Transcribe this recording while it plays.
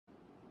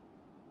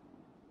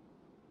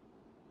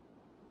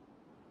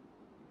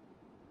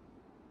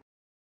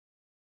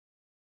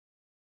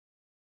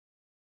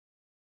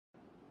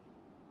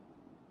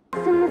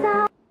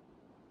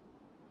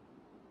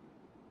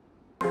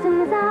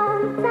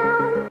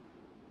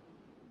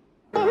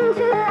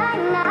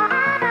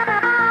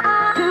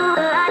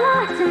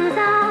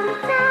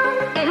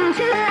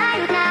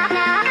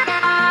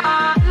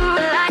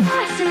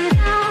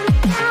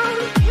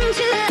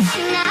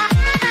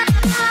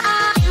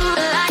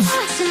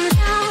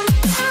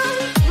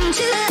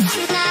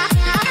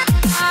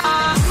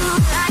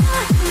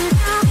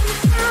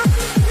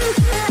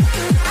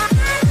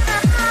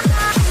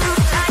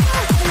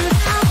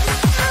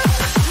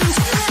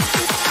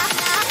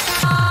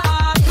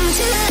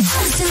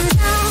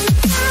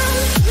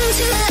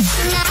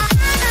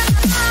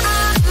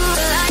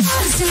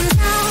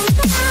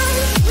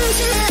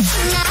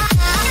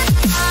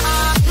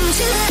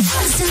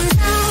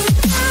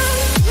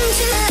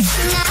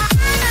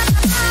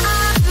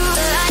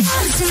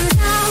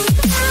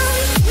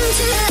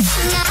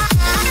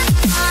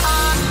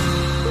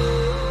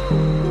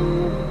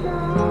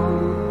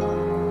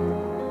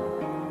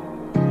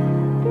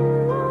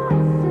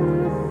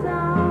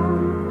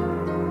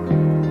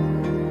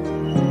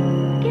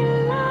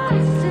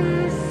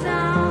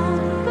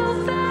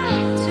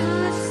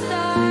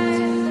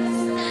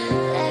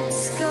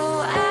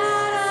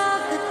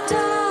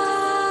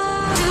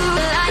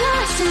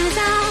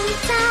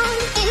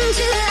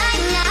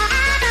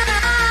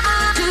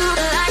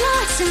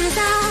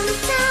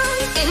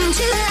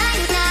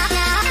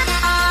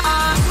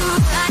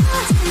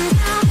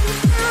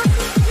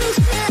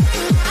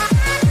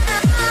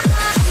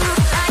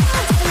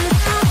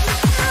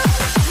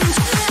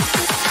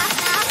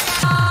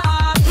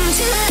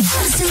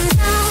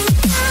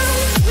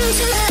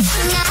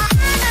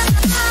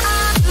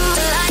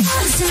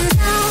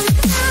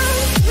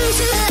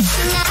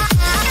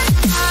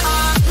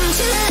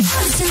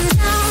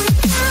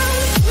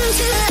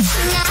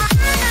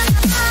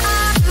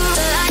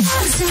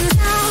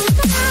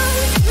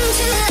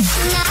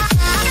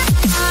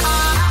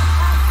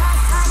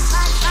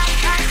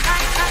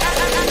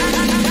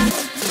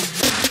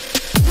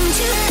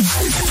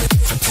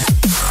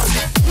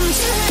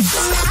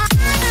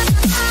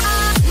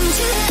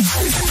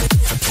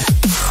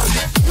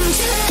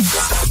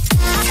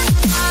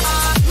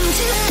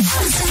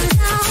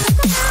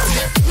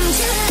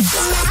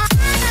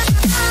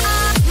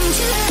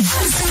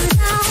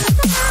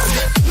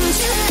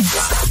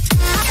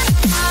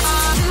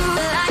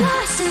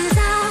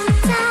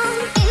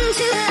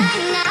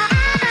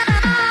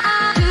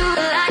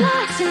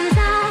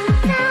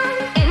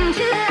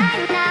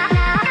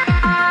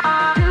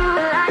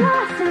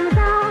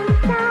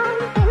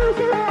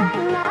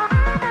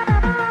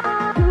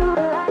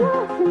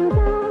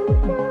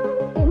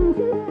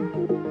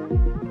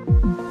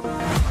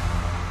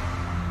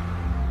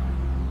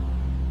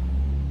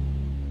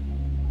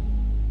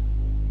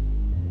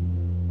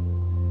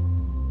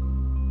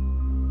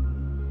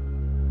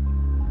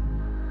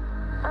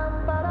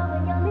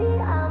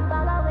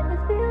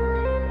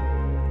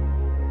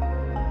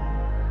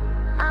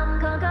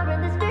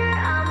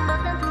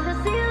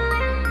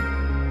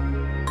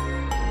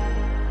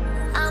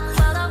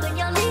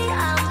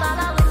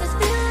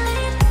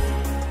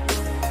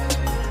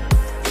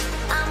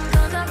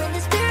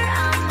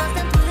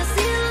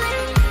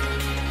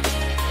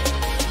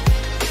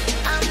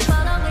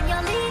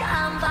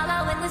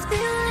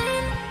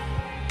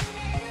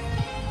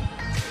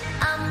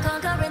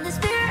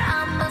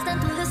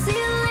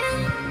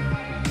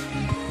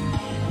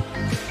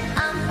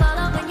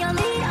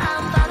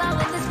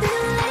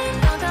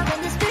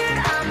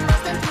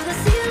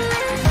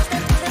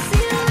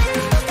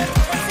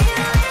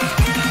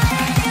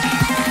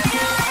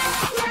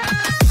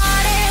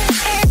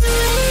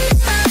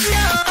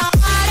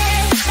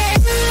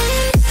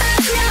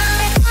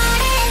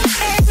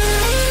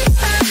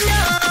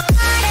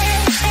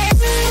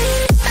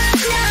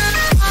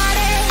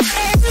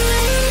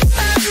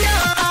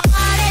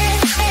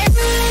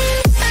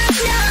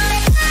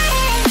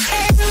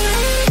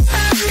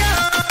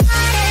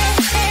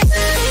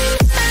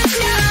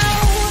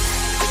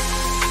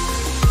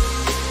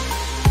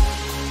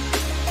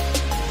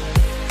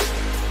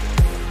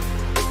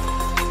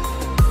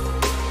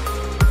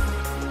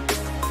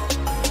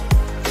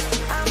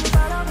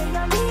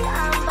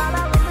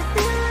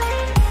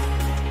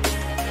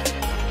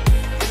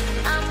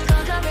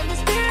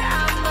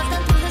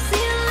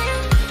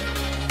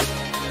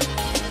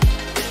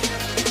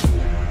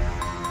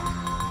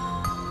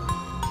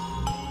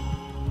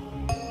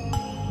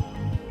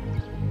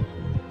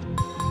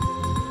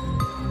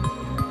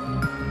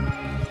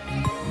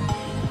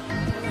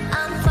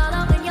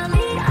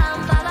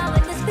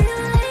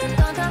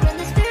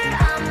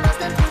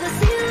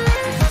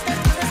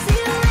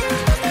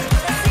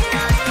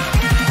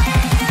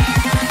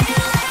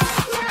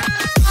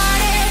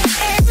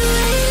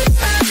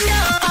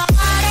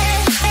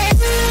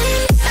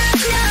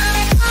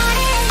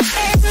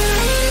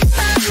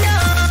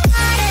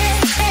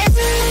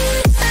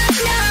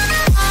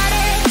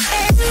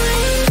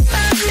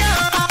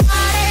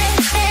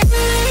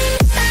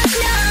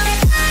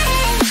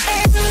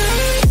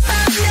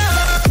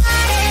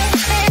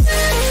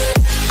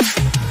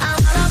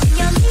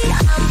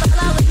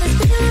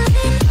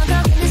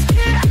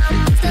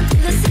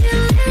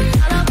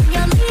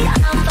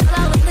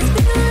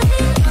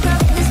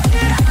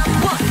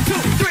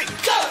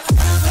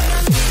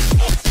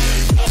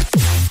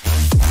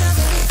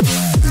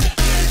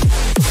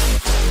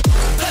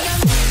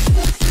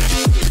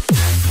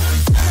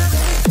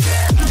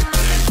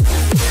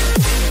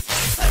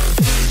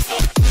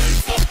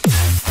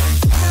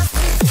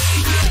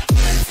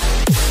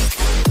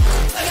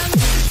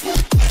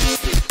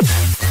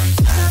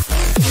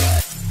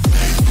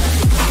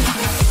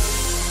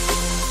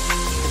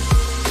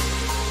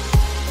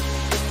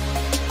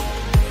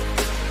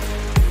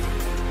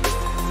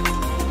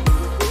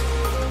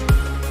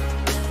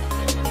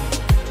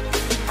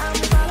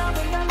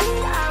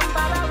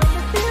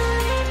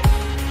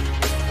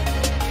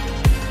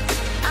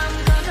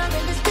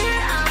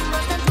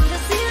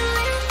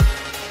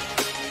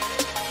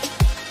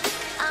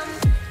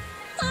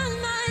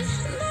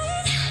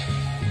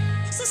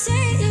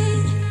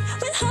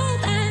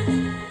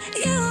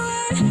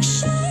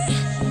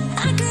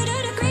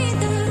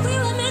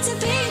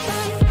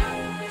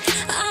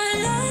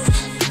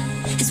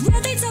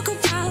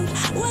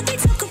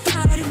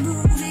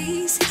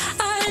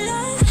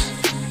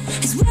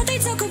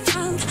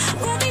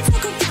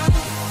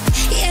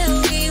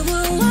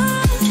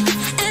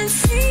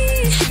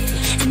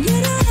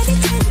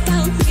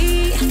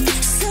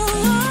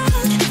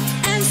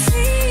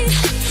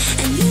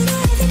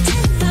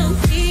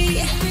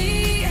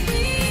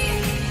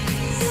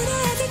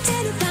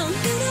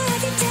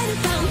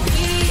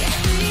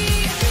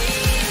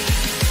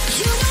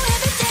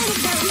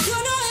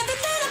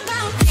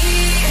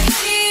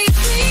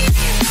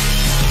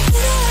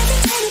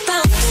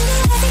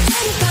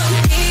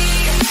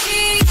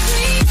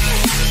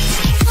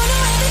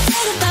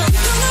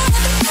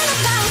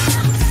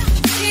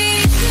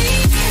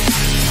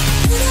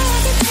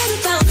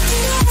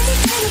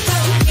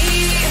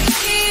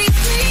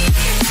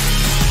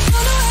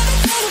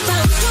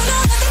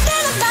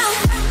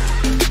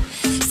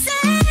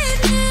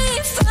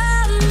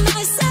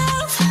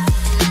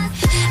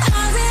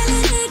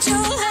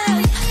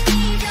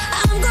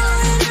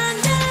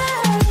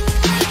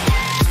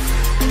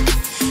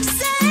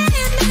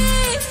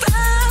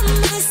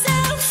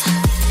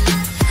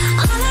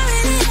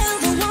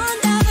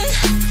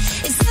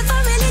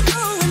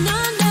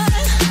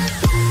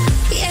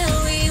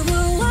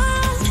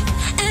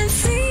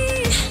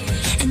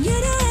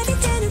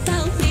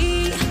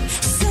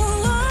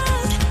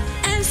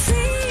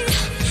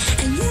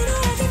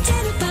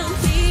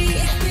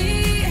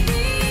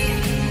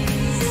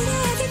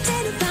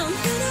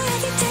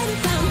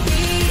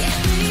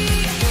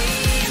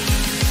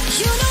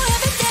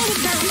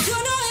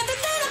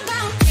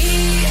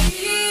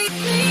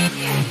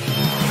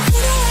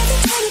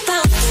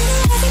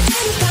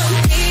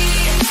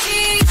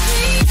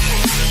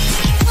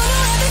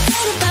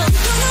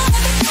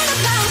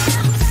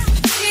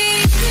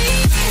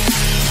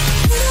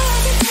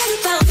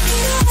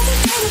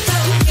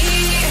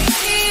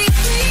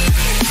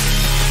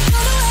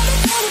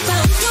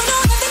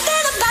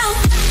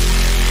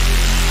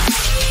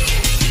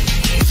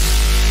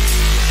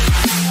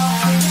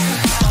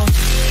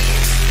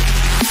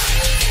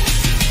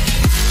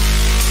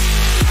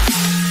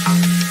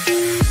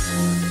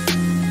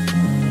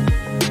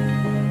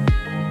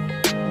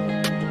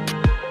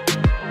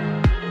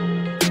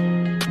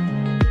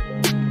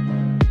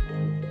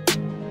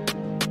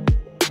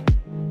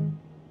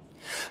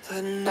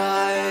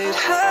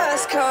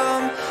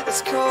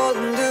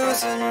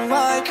losing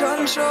my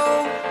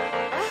control.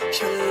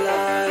 Your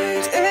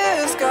light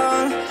is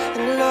gone,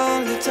 and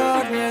lonely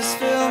darkness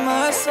fill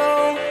my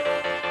soul.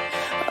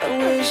 I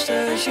wish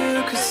that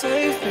you could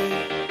save me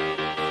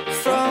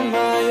from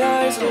my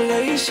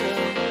isolation.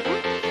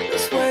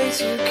 It's way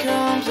too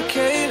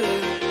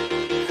complicated.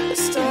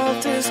 Let's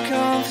stop this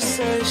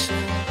conversation.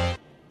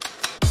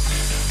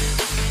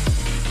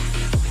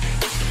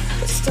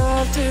 Let's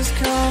stop this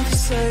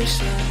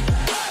conversation.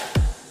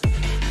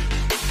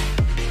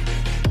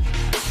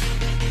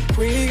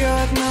 We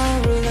got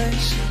no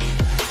relation.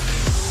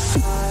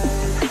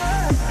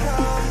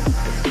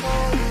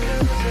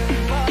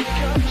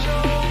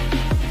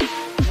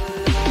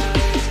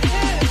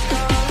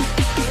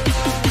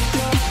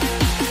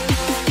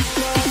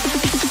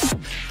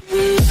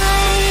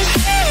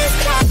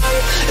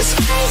 It's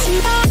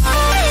crazy.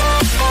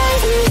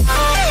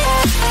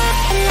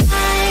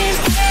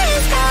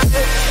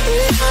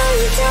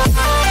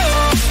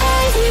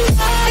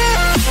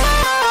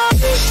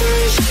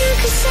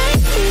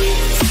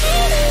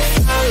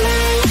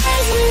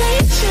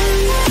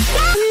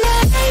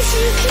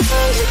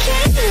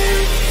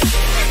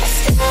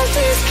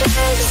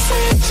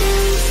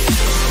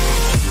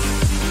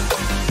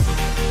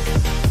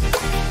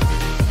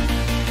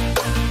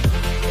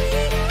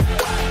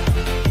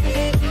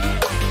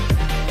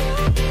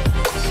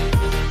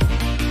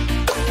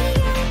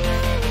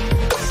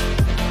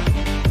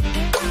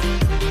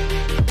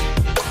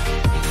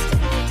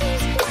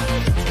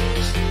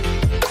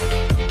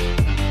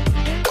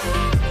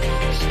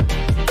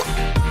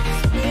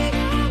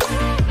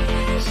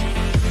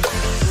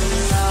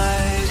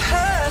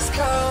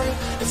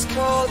 It's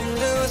cold and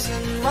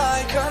losing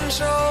my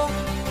control.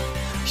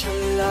 Your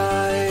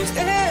light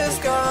is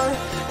gone,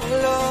 and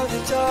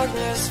lonely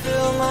darkness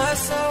fill my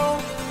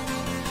soul.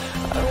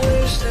 I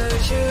wish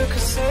that you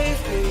could save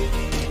me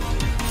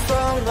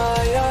from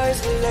my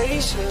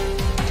isolation.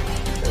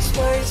 It's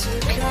way too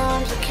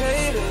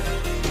complicated.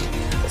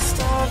 Let's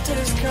stop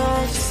this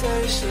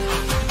conversation.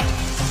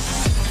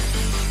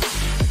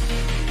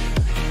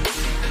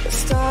 Let's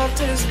stop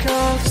this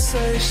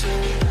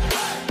conversation.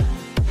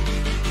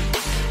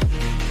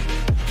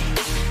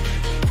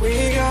 We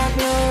got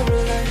no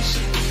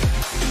relation.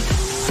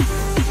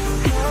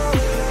 No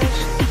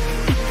relation.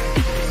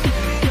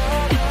 We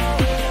got no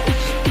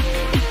relation.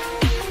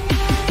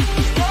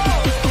 No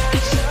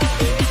relation.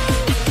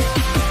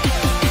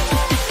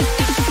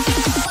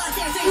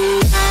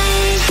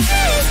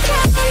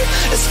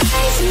 It's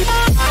crazy.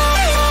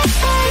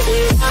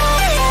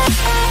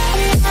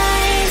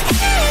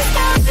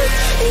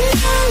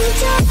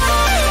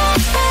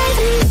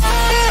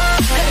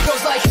 And it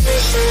goes like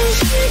this.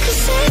 You could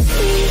save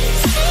me.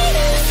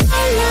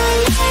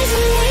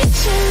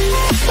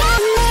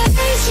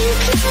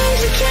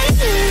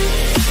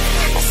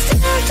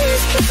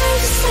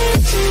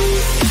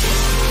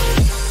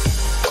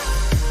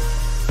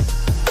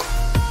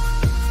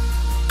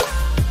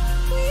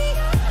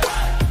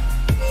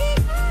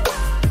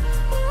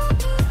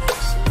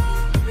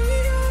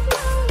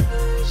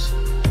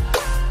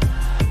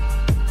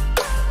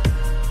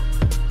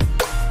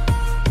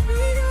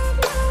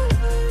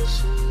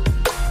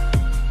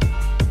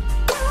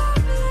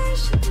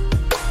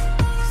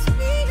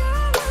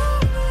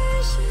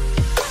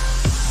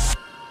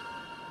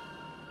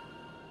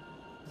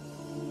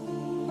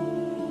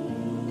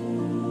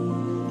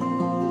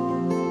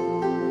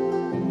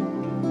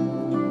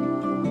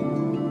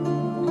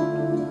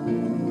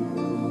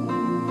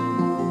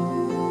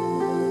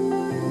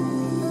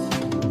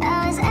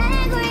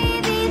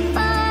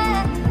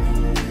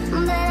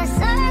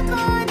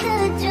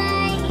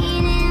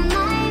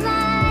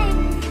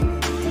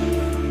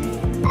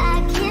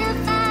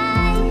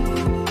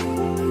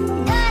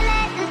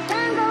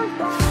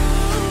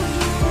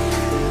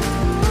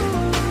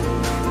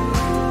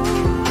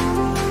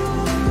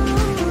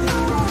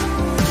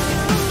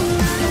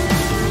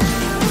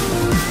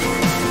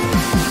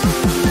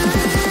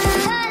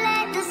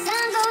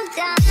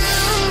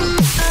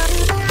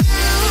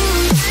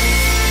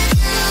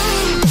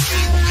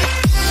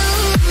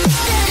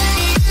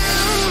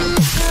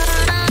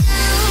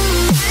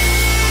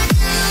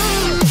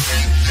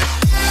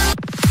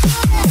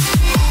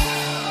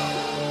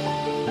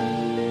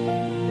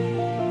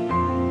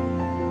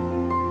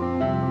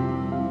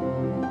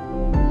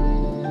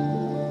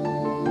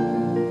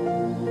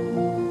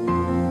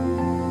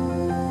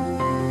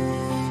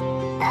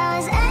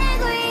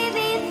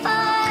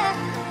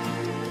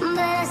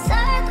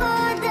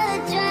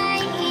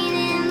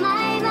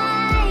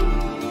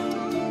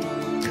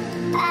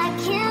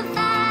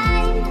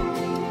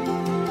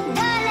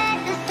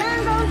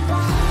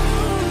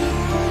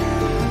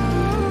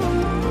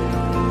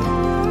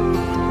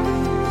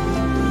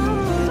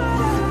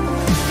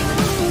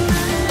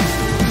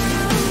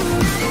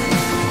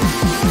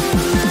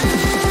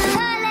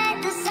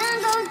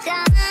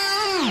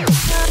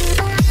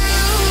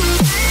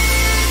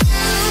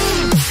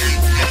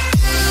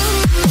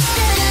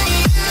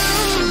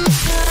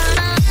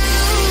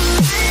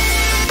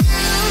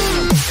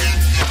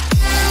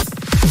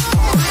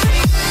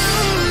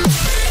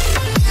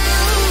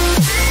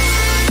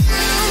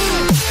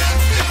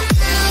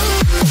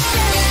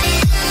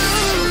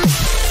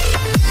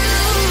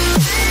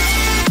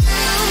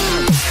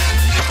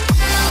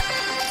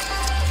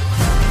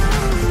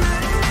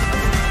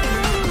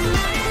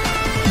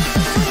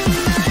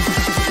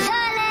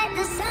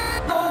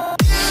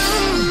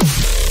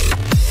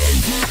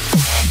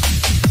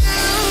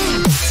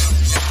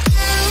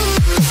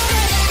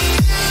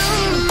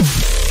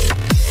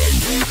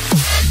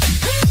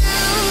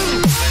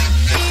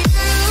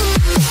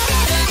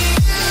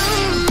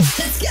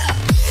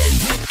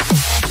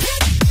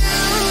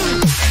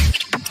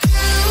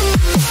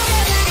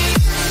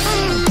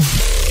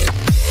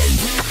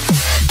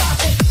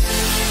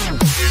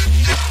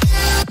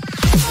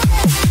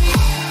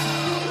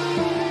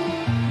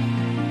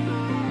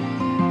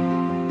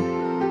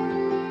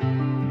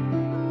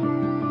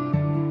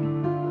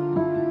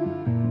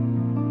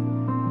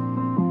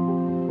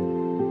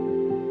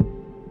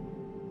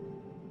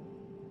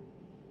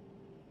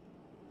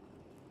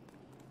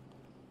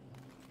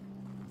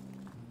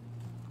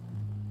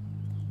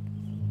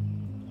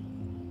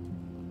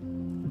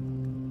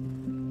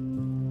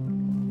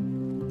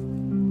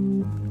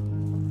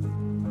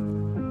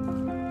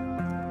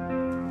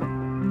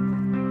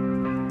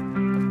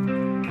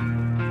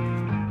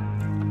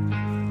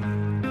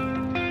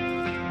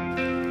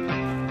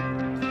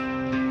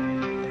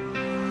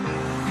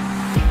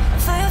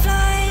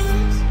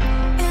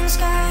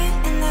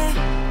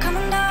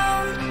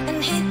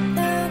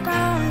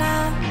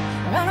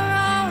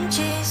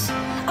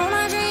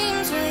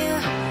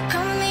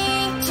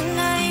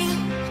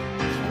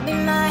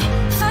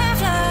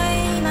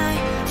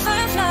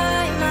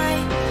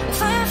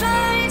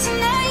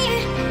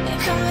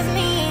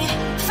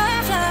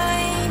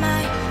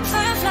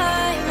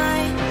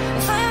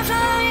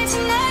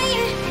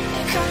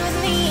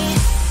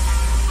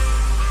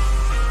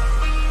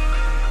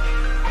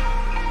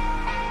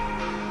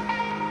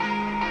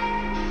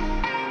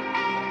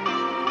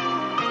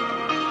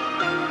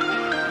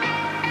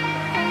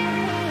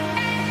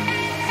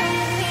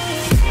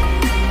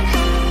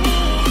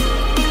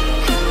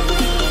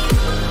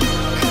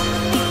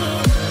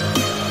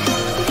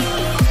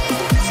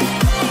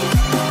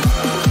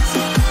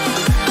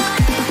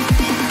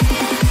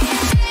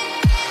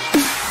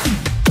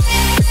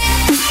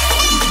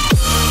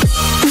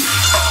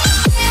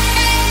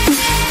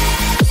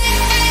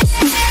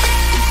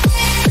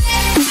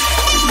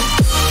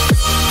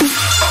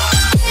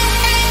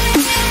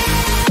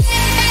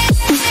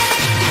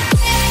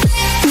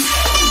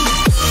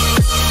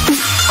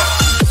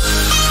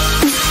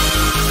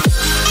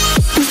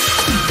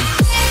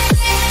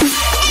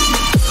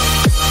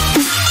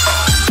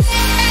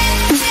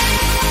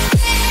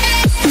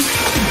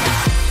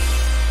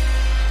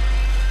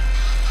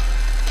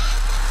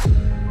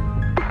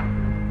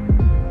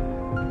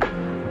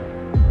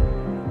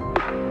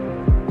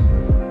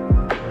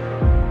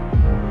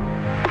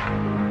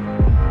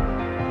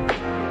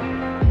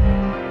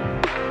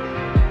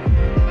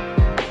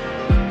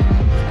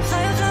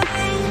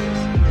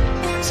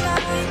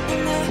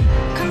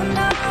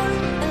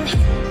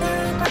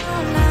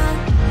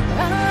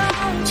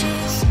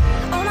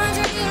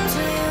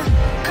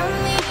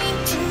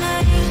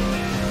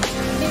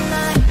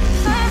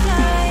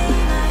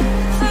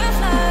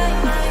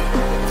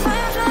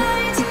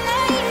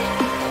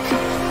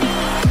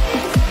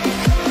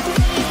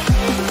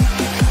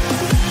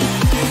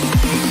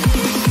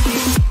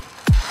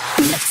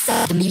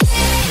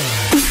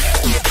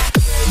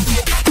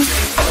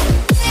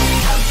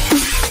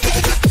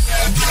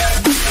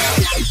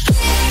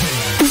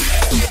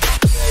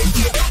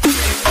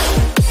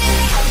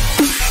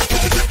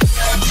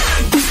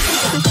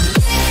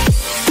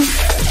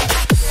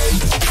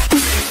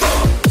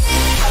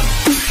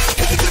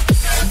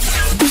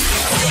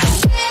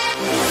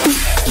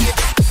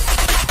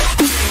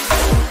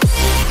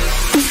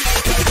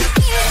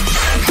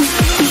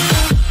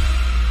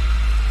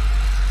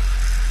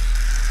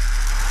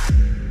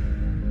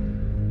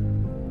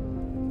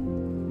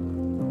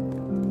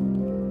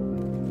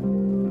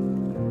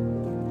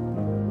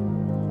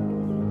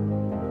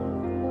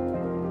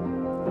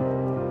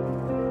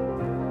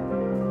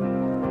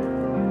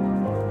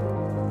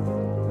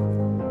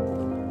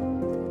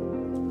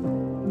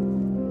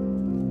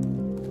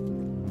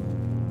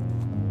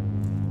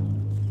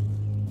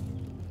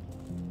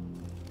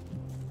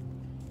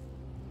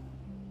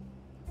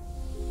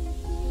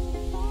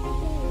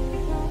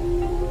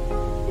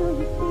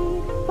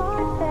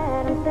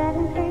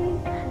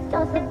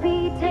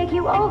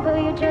 you over,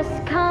 you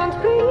just can't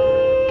breathe.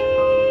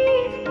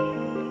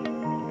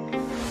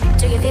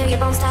 Do you feel your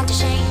bones start to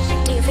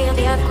shake? Do you feel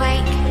the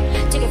earthquake?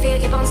 Do you feel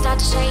your bones start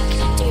to shake?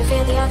 Do you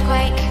feel the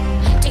earthquake?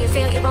 Do you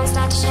feel your bones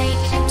start to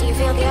shake? Do you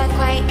feel the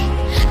earthquake?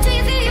 Do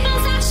you feel your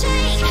bones start to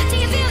shake? Do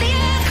you feel the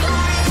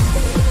earthquake?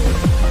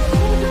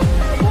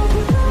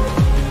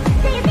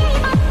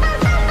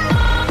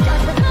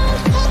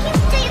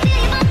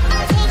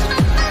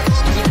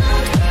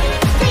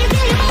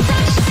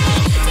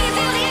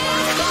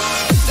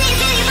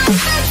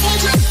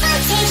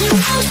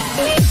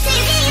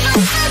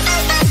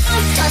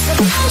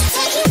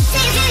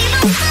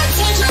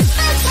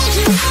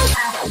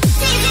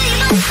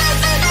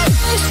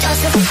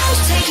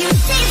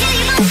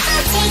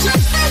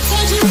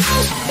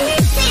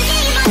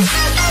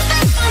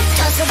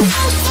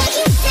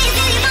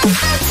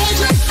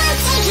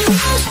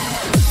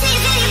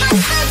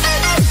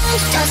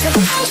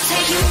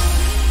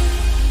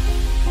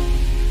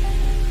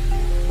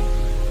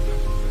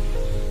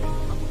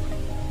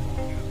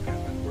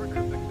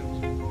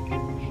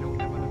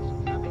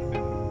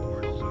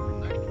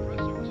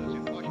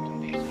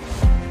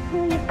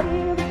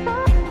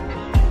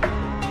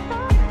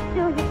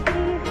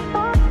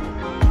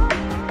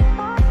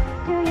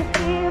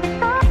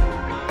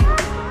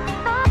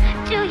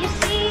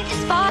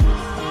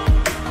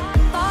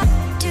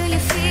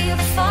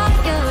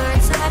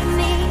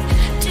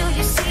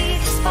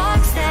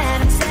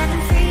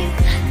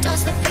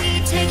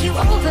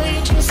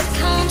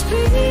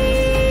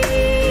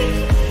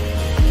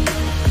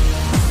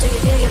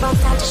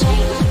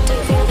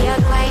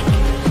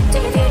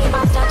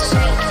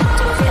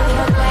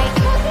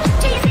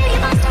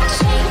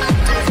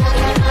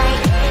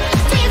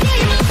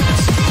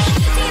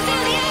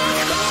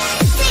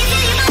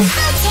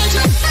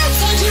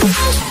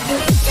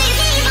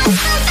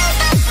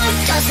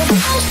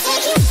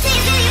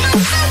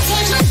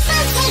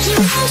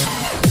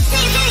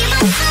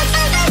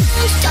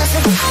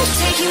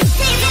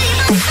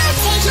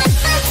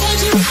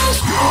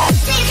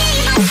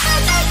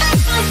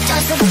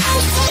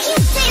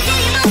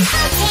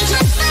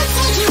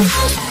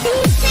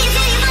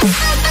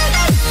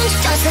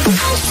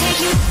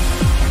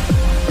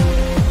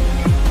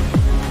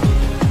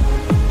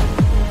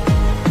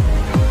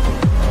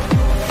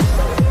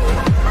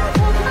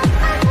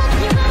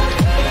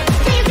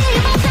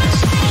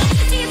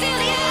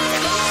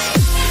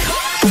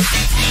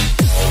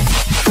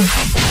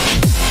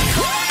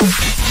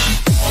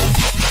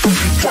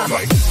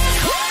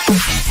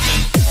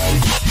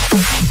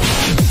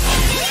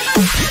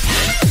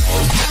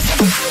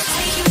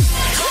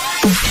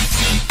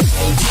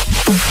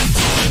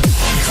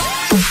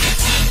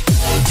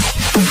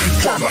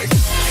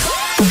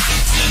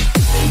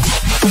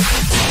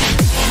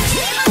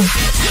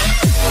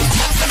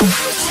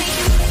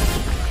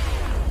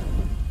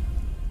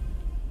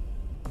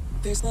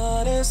 There's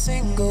not a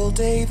single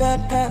day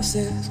that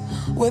passes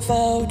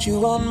without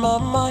you on my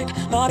mind.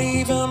 Not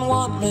even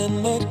 1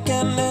 minute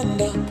can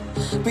end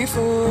up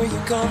before you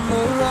come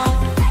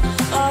around.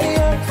 I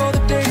yearn for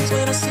the days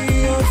when I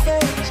see your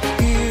face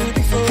here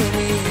before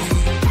me.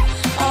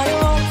 I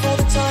long for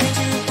the times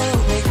you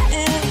held me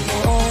in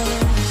your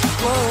arms.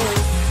 Whoa.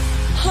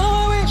 How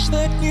I wish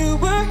that you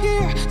were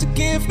here to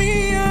give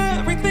me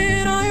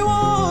everything I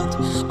want.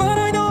 But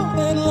I know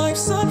that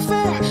life's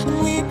unfair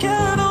and we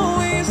can't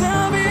always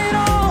have it.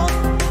 I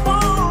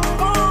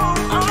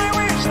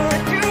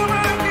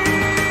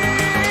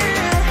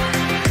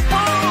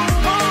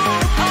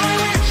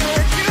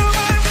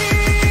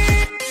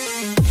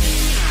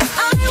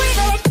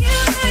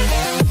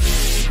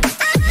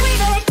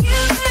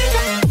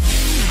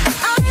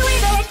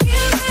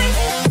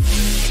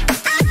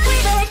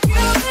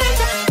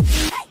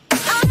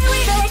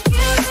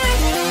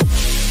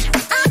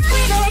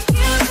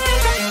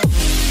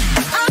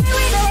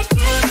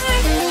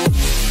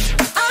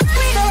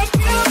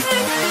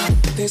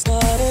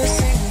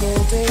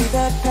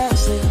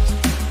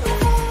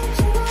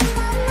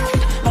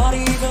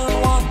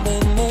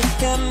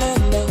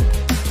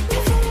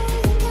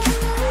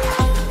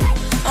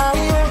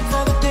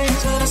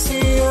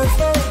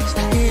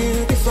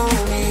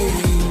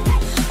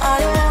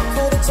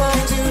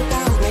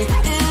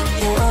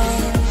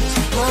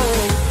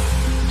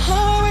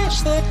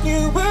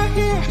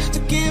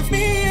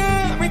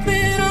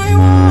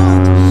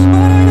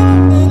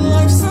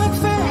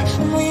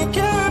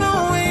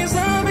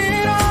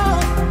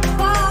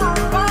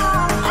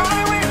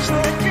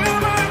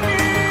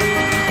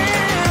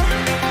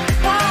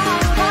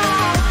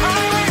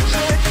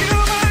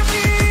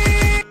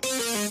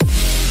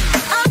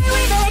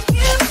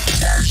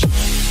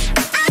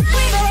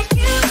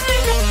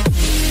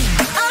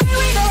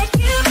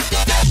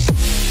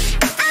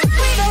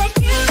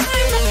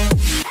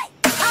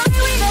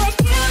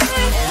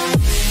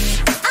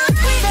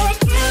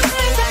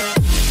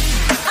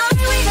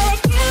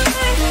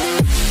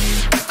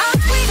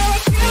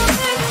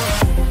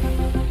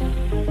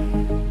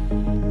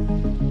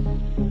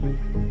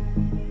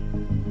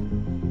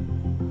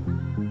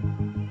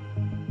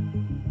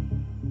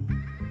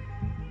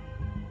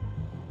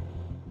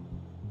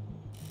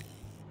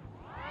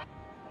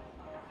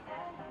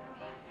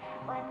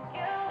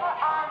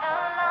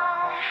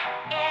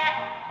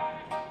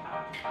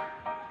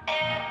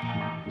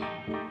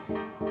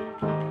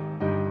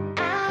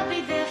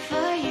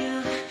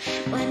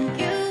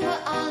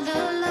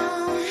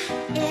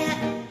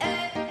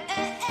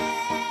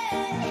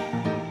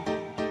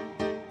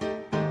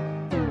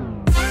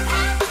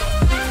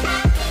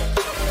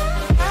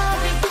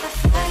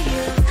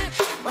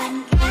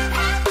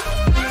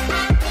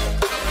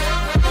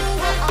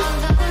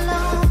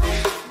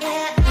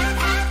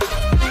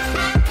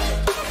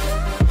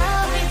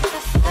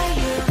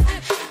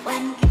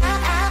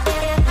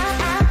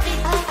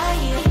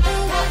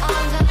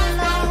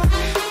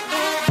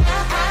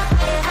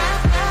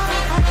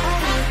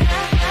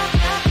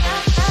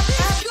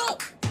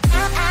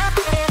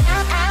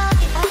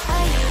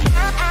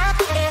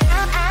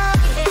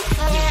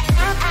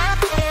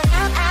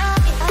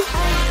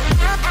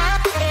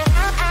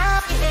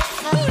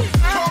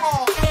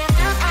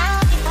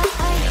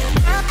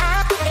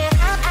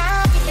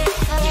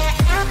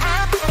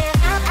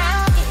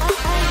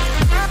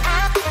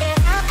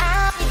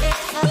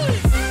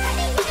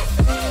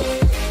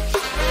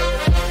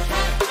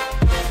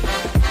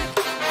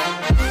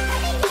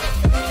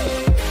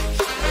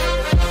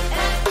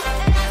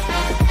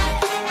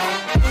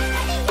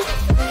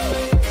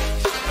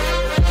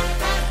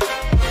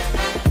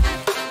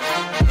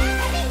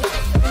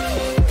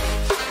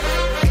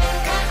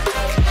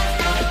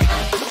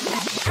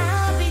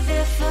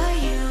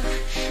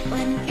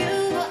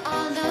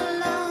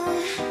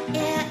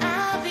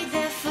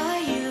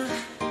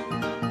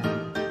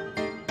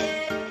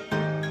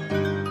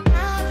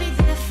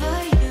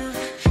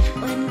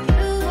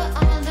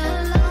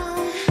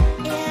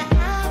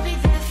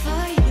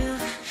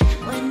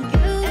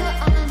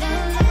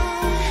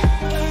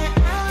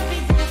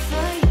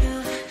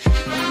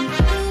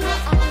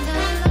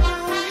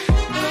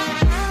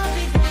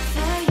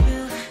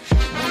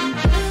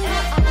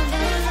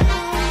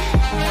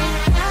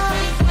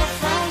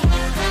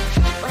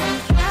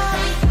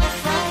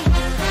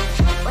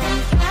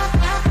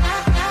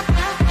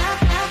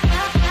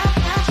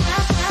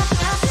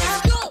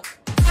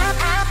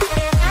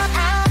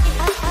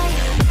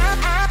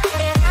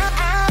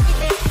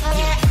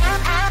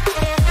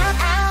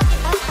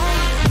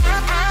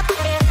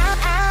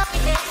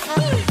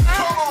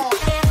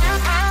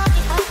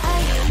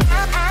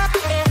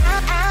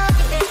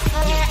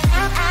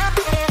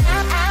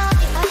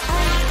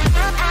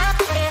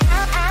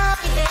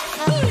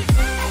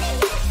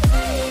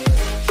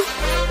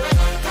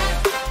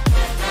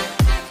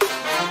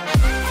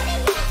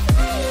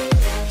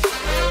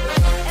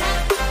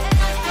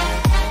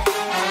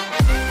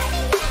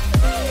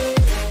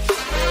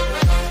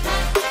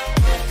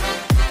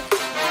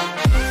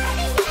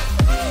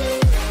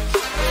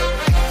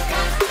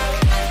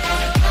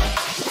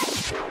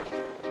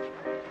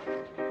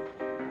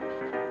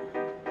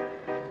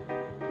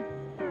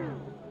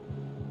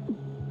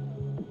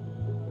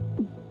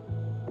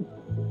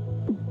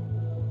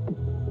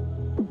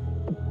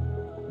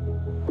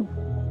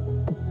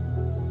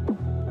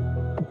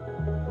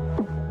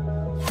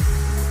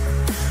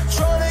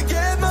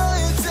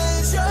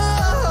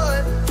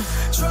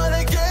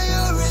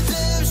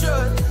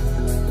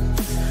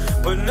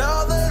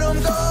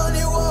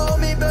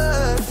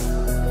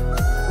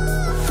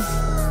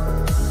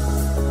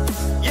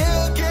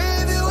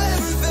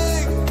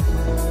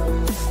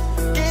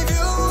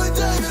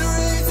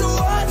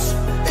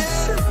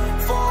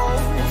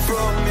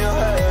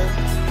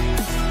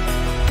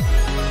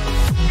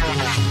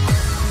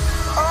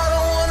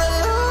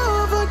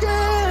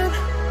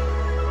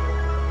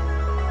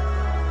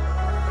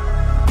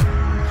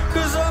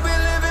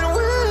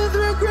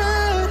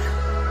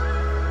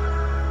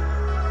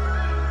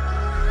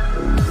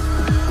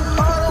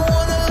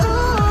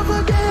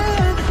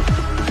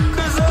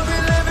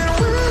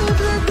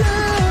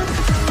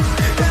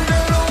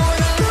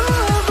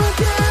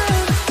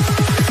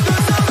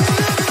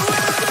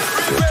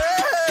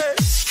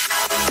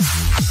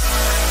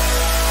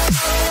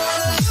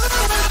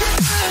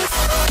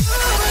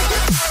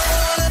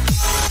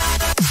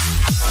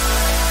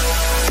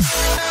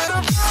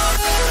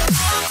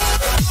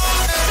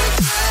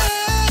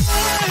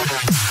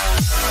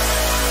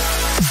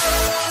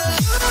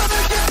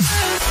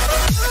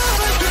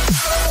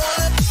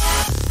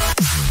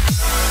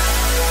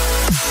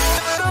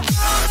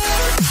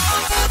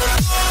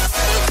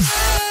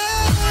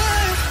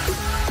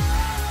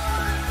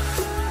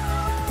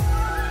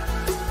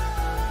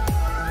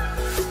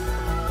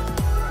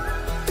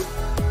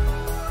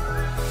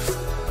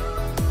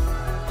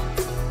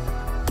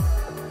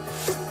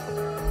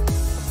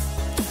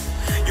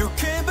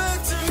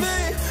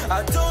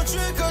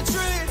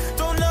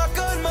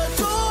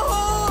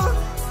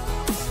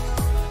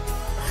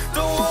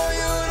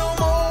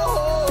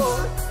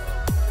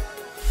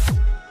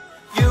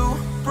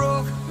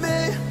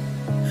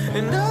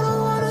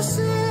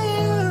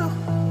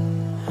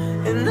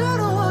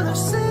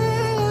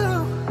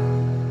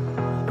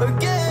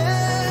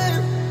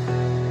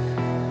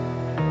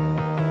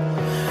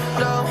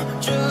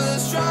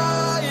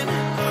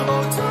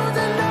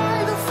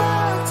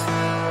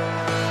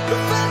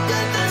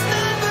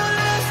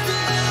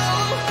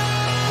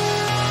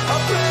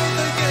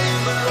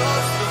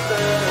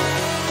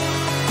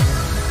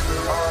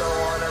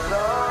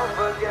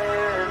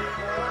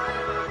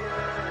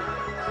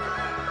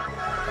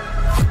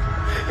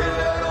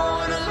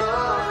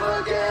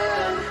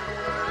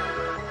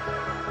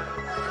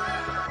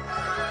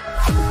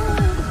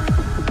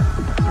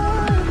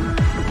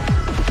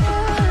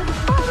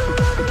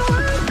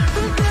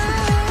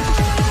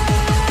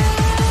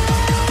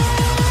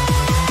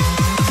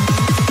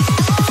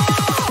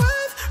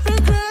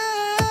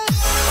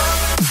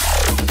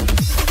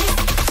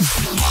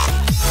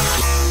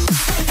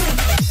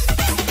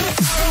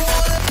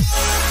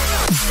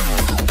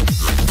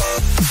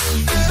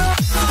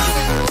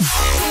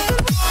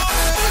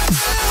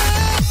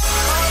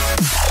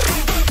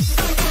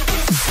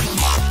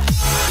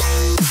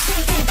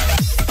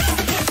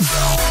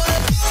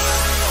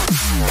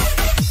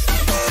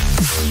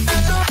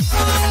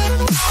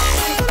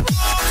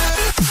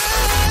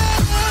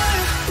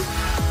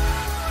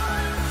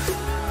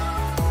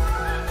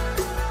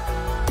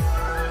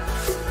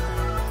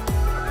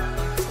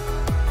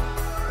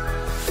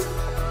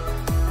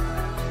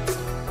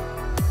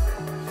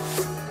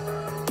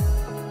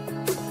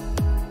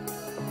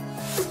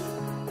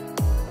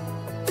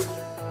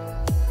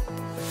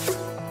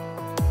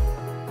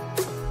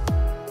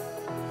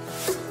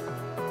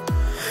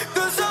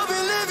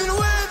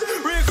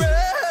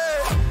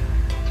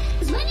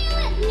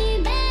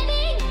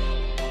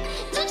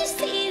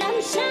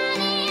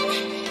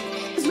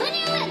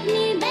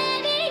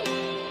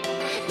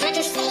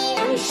see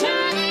I'm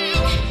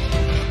shining?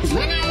 'Cause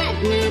when you're with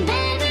me,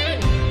 baby,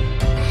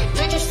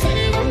 don't you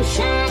see I'm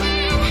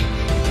shining?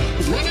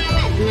 'Cause when you're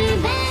with me,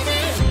 baby,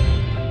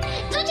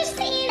 don't you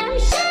see I'm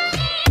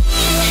shining?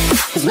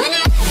 'Cause when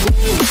you're with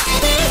me,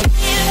 baby,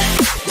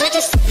 don't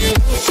you see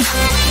I'm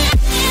shining?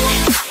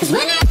 'Cause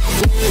when you're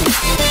with me,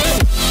 baby,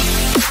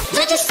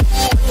 don't you see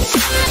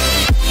I'm shining?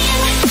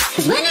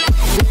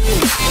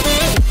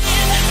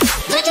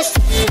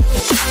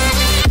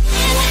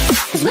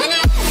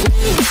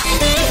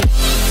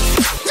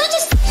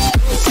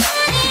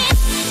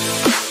 'Cause when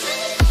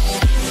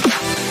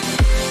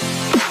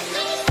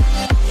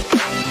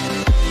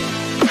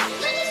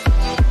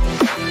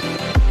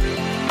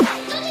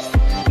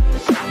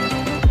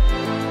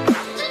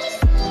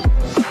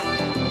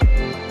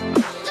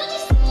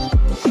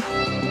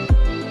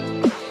you're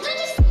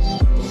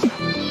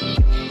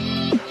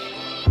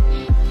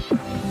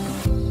with me, baby,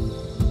 don't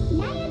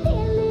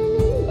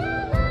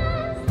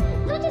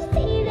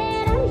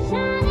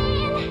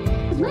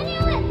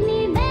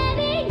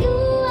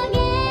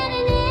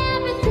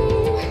you see I'm shining?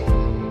 'Cause when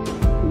you're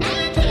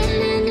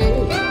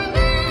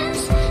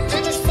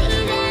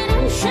with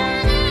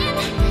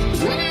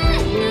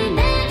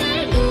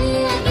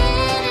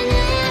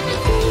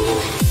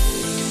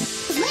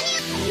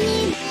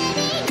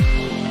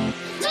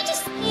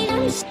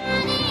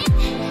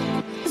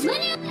me,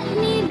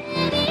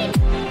 baby,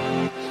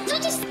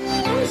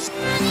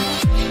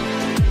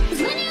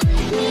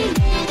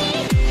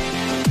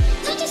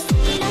 don't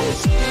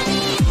you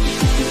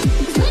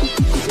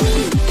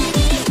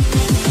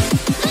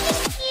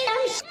see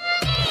I'm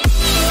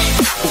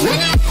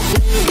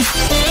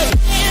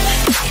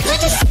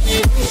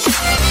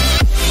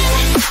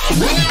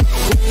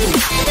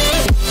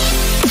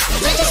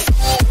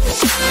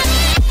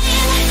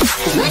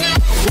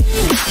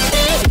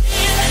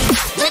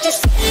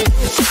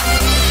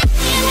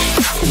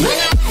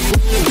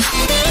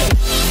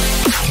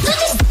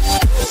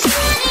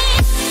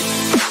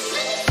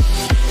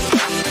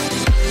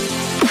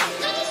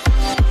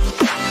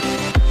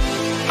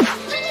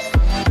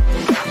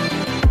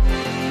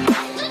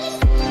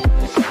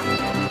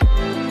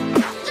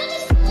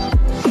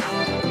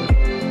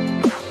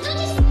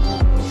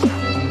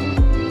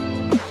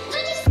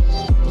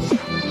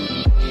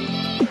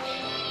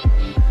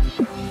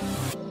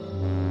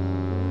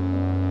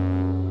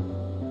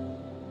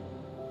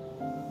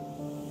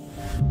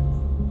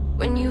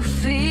When you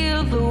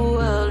feel the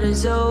world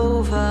is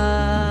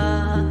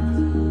over,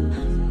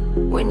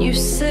 when you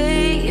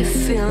say you're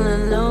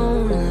feeling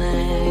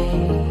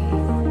lonely,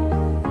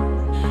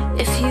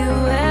 if you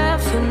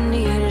ever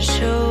need a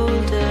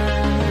shoulder,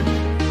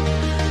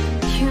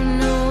 you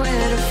know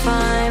where to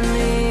find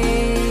me.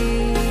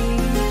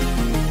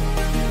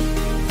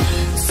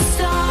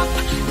 Stop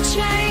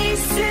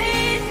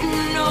chasing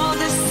all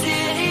the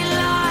city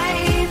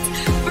lights,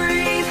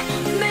 breathe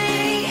me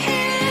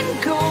in,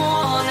 go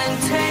on and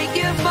take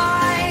your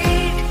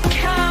bite.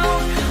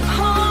 Count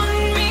on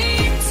me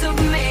to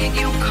make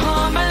you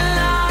come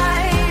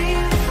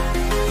alive.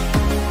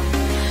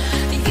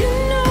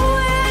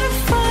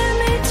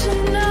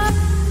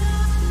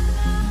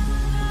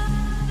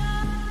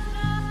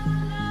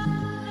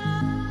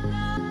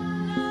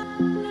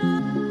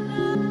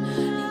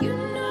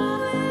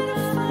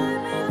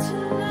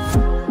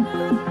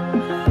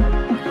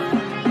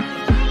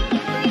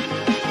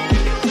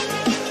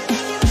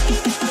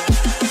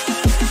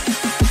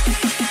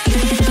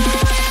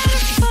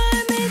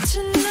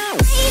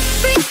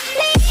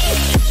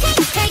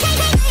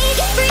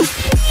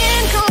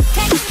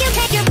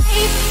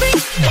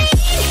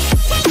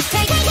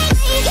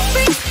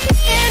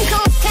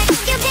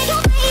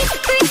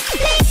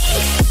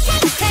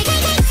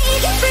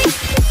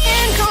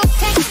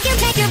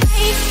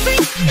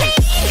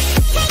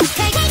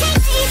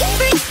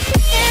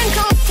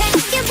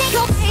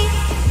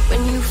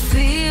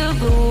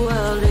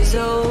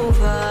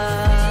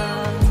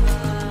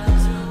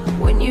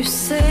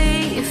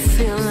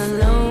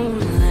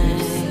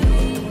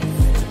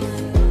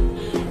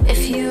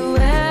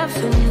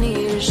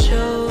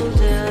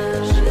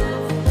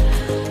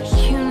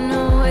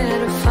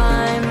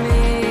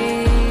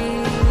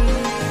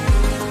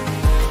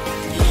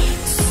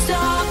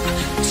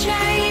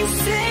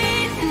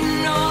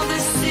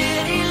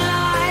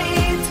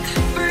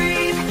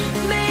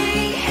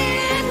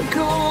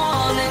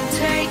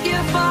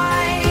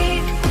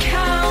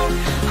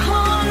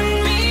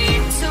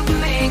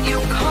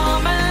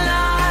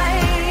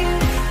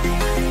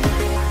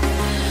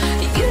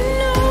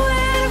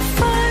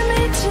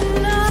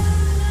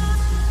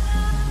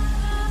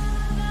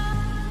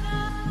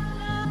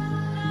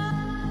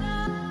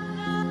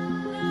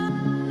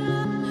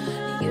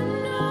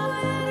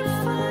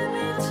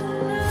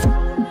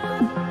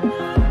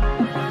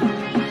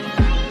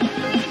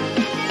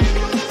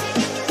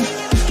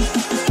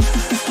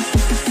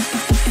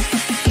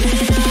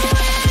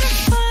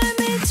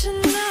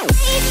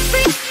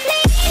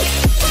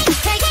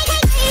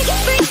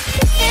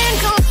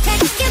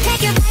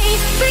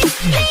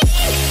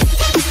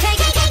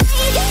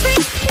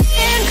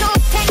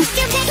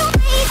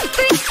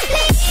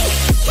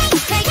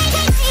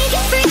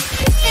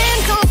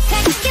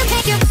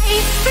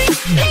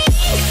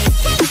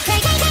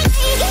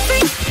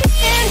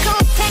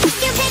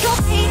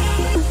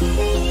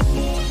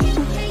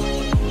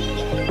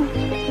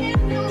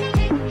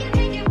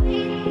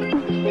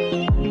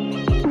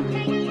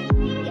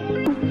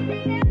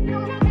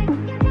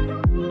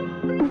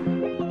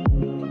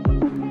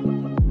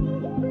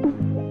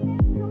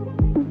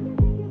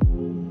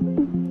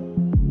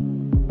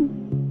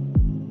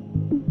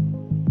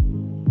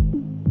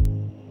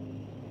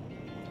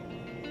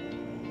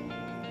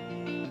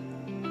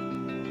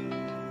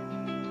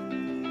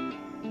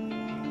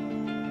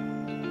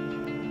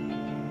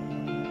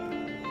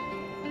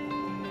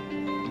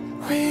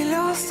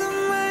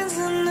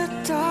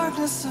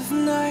 darkness of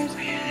night.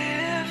 We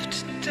live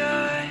to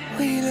die.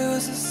 We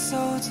lose our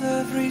souls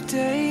every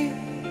day.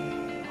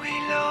 We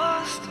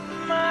lost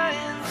our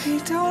minds. We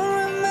don't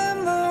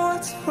remember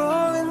what's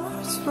wrong and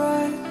what's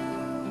right.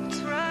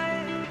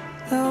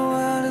 The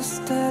world is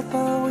dead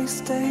but we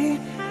stay.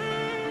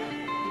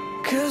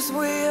 'Cause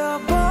we are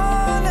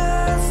born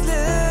as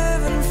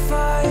living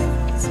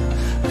fights.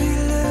 We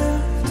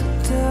live to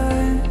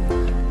die.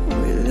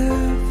 We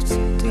live to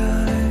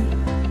die.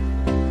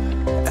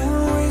 And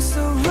we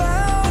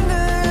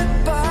surrounded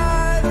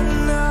by the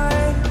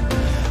night.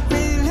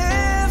 We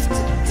live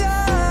to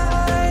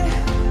die.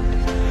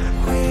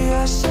 We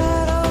are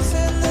shadows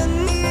in the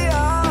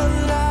neon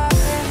light.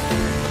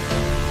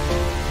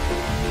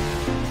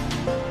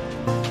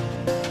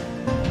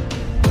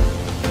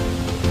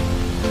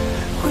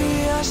 We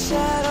are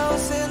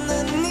shadows in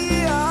the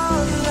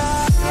neon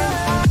light.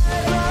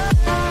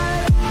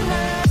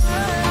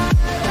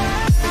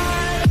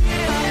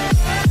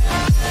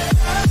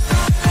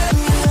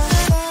 We are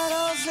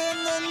shadows in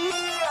the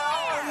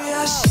neon. We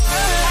are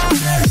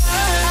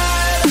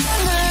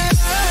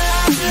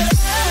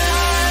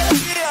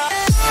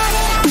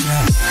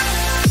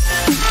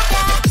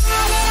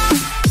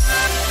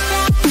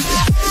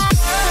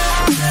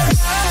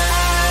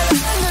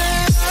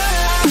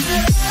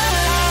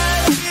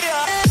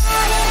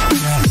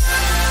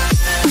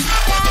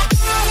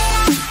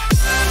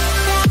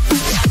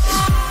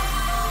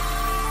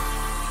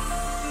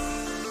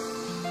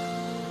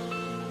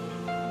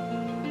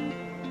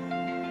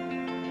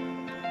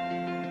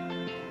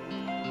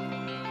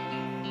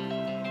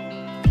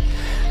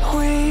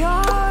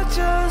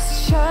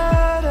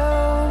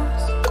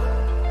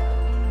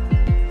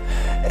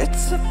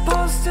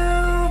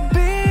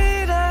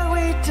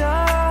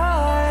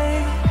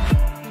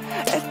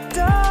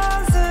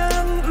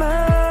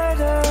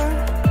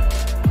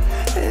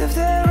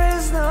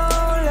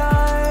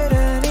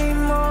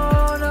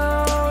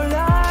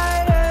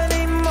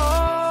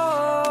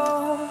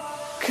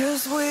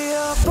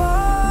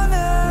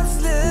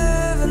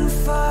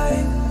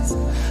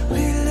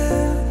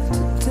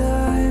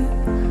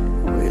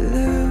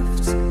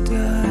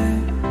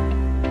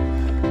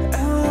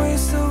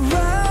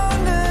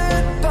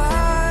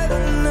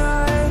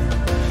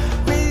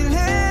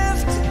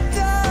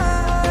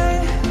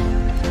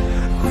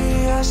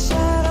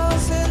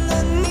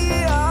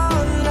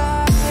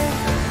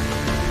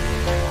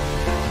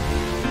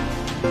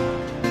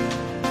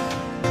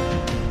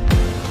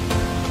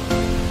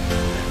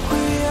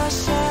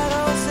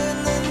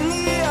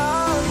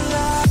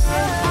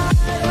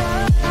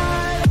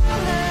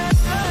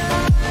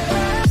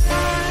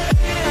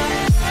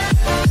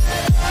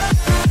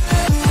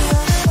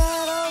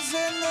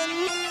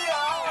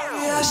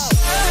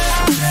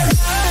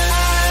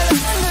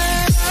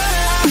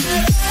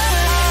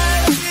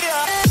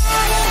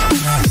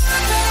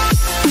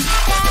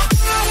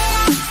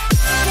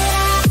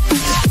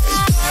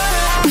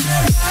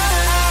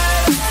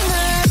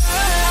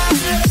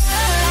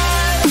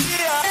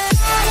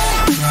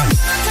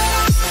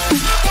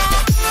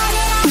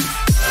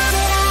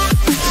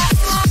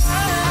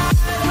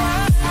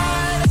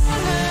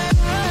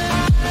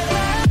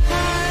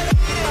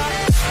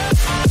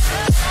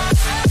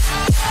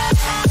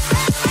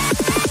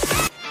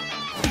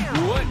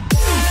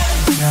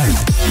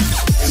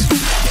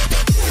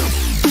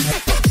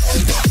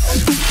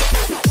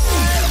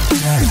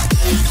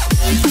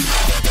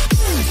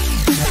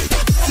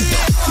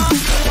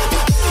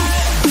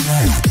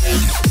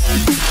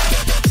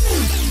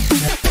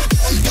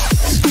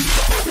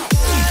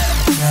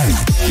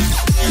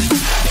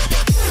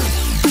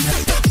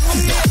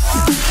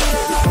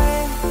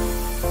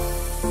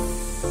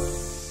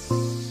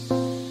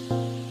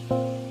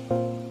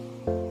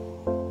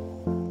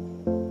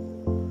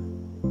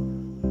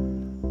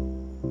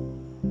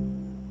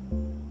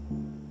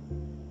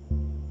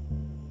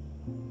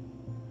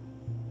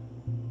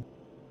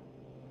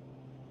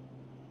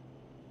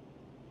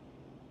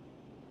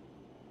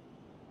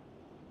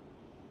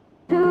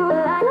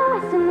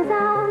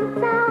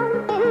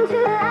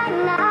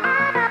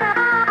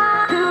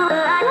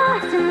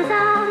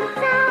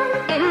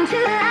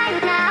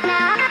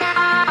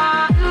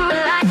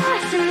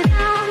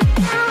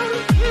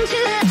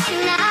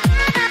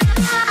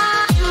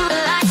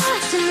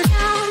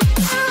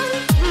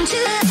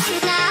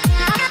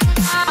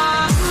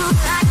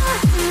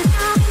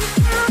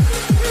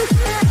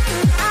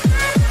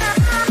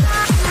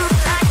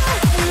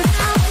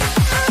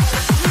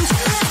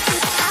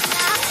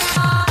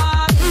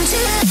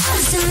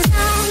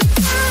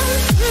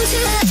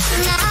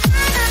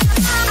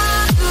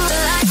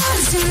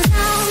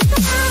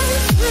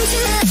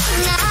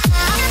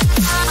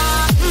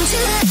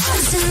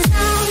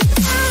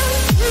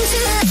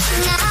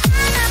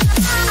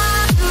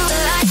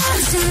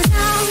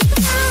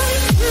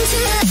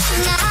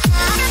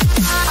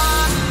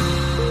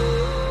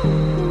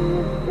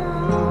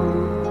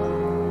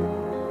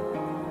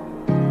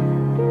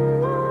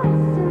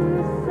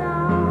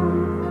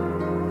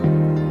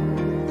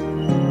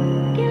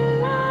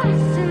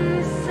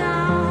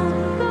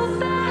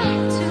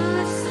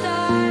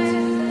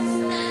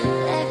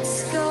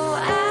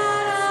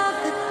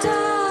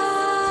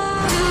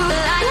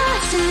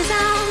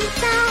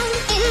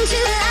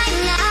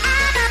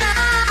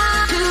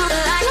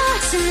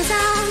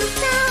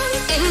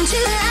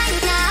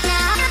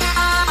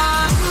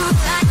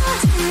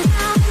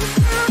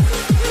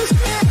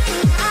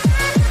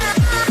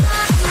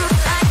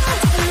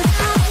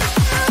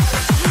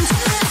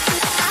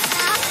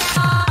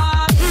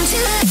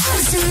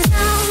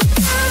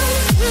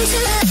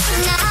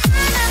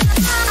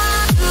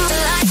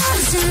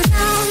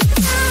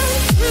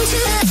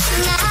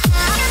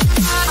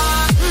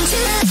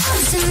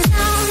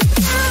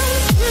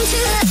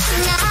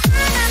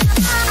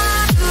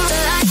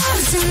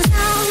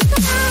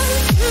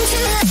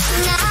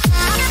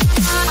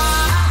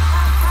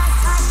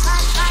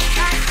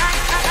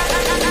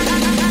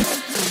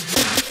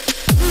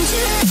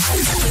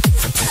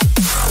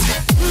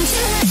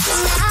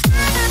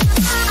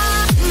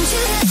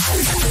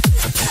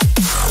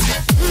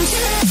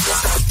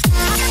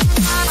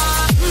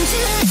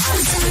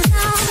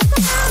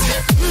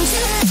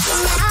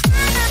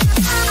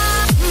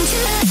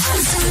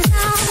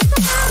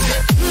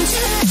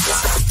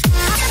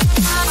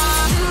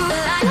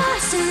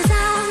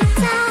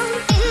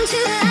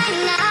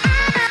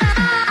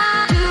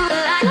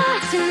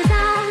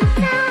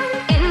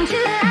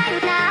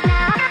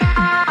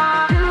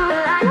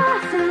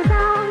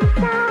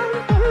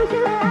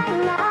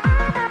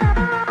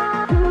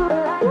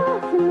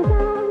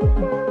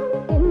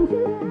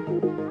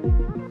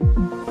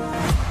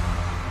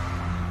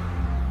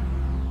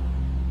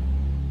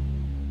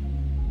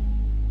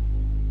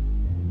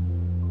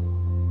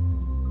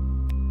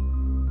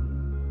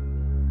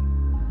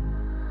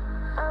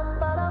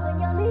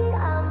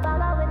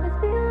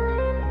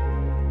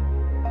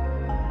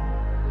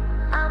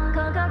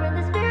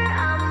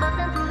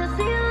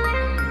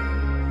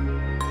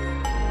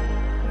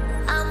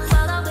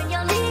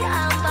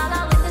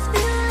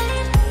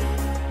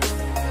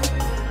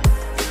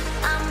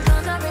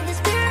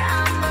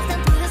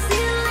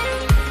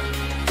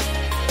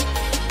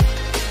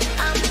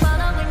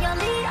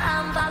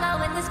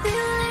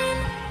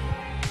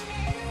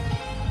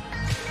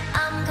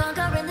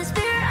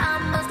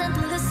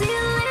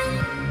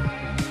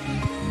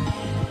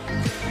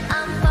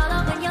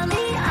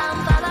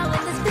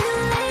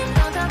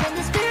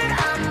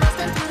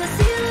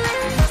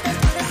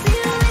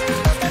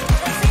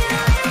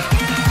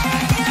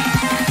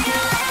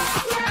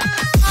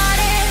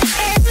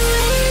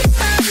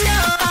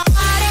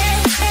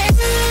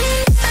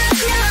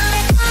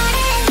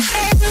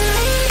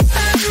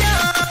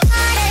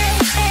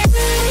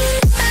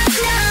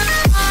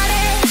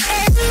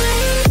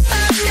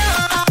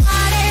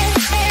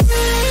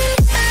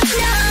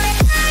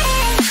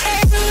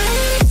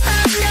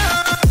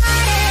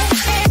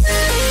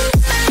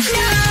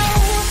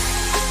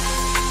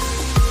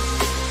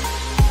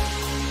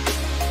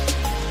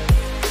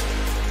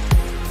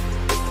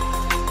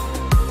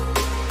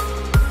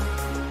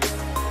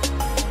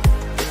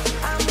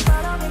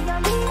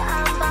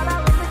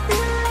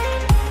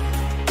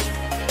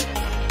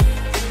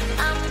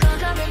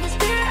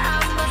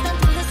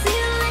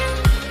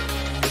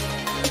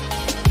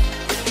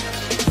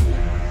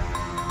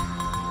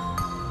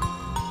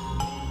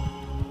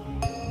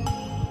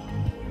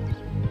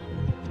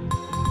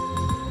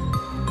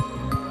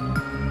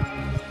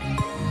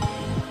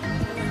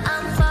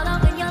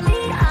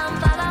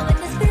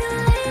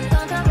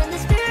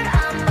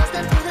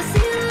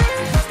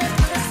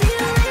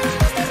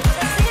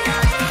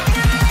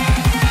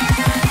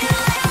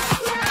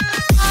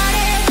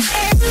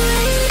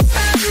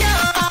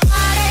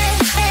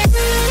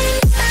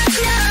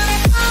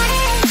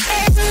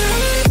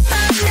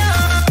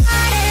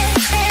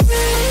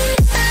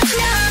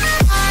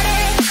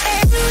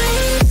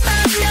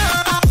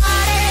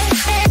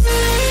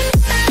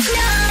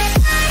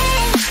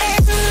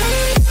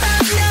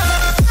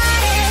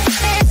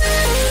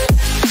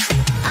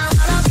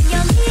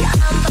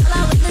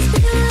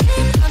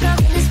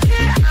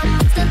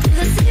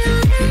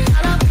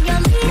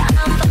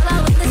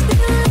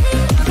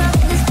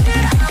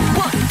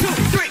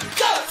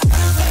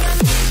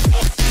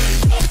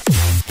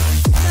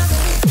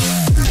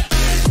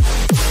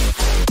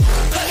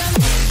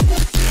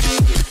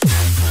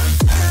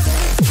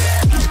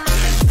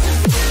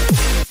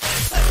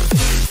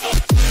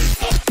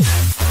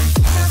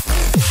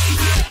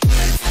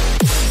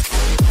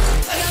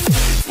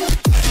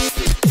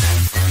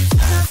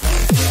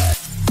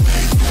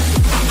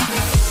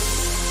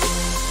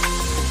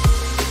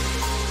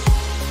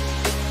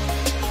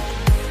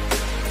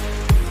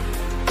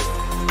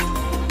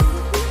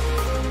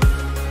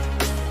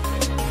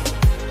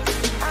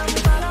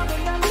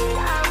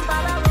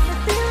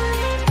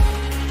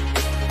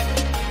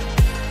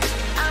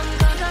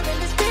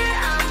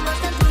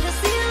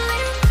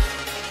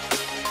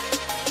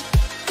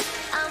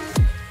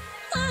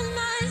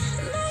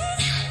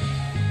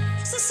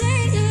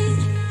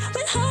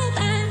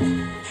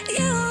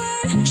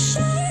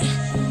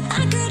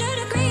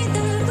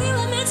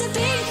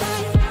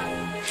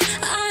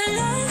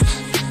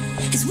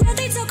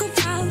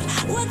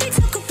what they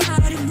talk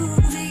about in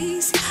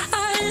movies.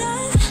 Our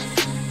love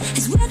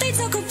is what they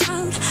talk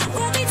about,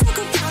 what they talk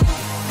about.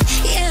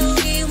 Yeah,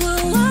 we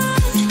were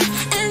wild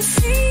and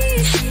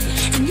free,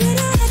 and you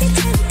know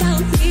everything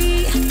about me.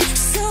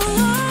 So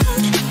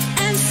wild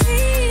and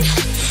free,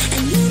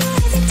 and you know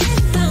everything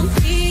about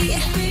me.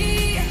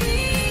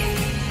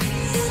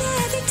 You know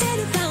everything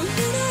about,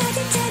 you know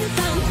everything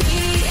about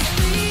me.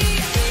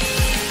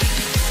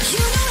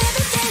 You know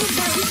everything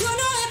about, you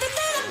know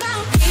everything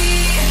about me.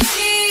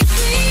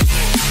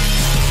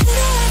 You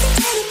know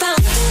everything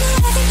about, you know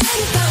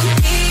everything about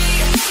me. You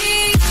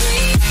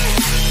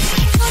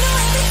know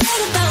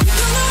everything about,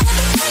 you know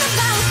everything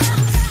about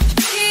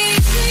me.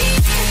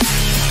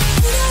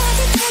 You know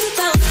everything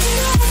about, you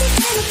know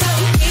everything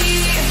about me.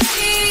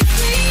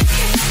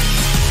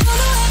 You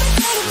know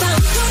everything about,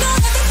 you know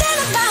everything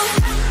about.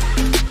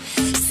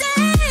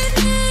 Save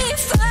me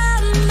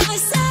from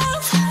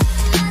myself.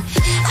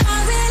 I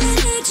really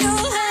need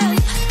your help.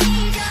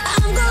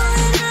 I'm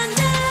going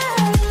under.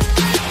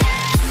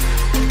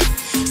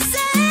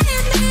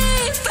 Save me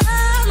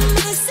from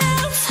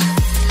myself.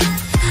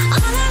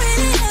 All I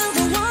really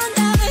ever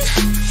wonder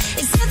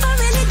is if I'm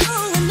really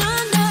going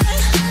under.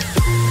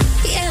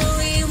 Yeah,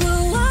 we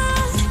were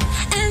wild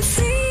and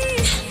free,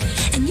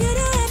 and you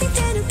know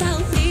everything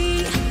about me.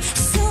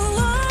 So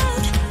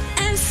wild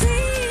and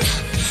free,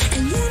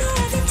 and you know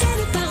everything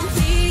about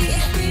me.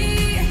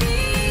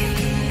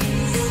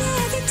 You know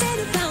everything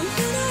about,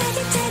 you know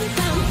everything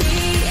about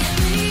me.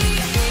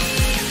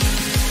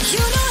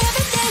 You know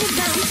everything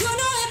about, you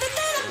know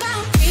everything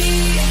about me. You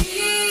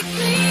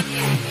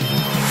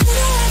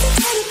know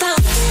everything about,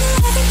 you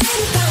know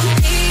everything about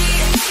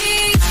me.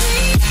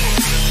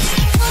 You know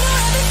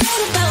everything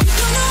about,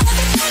 you know everything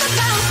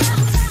about.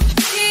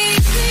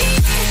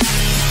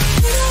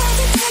 You know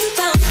everything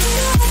about, you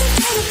know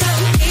everything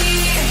about me.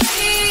 You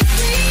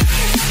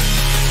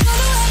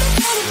know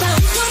everything about,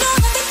 you know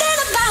everything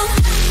about.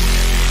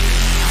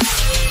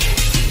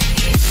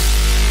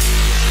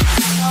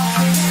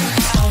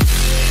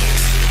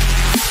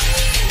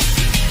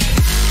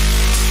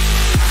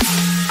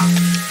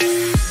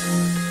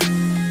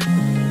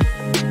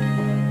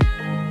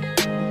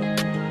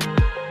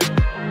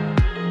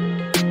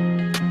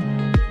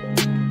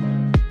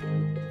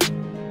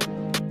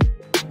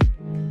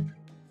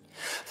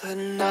 The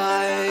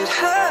night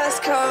has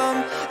come,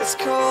 it's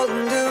cold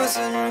and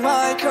losing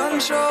my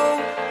control.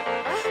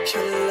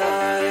 Your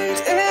light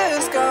is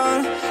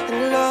gone, and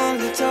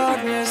lonely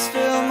darkness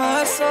fill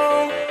my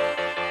soul.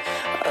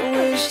 I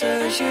wish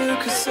that you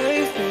could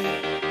save me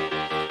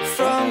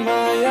from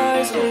my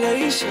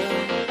isolation.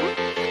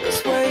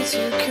 It's way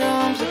too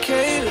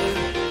complicated.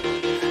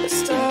 Let's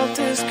stop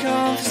this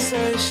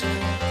conversation.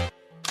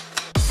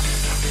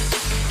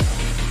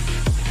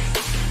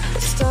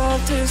 Let's stop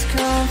this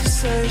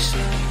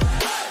conversation.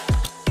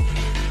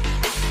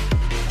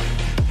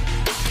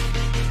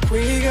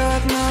 We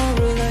got no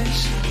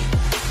relation.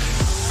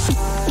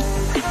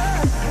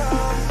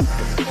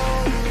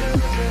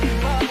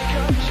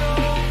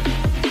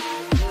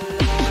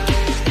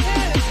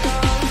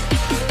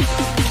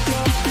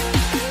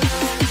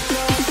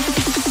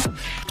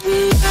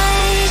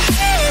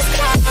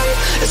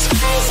 It's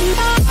crazy,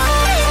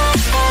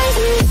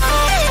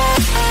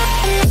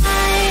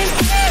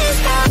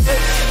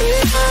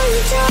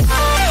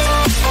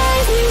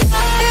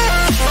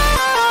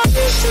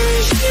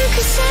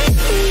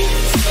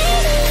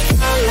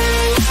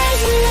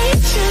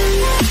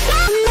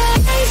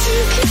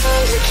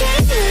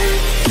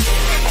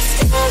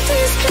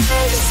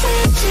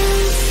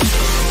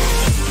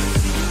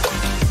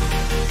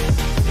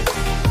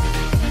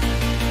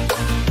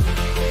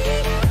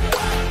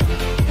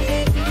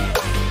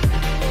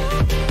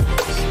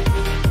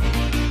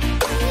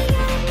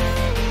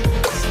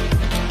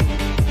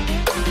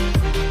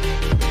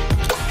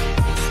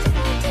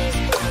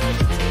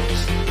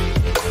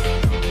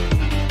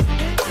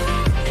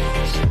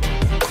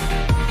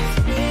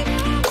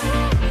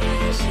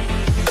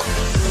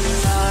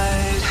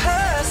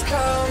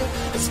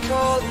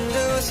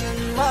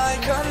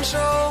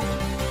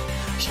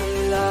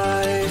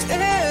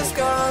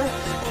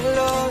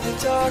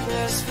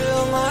 darkness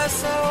fill my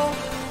soul.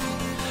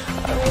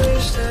 I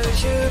wish that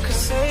you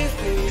could save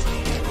me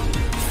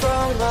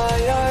from my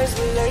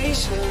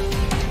isolation.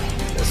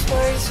 It's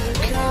way too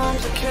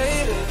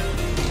complicated.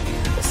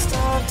 Let's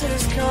stop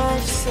this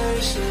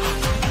conversation.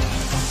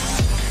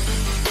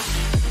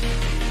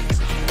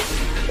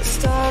 Let's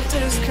stop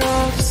this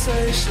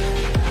conversation.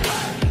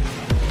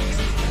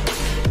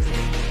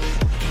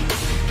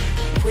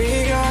 We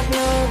got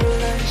no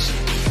relation.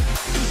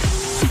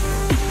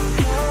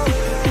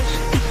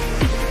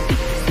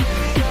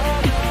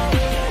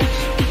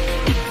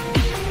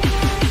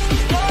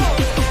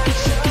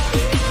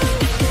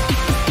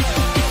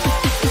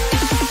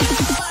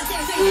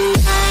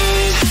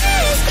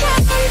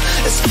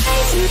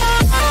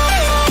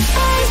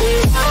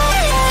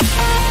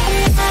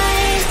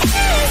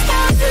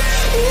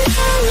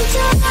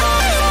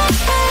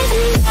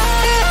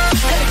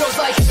 And it goes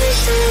like,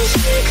 wish that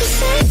you could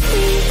save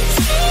me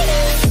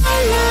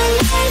from my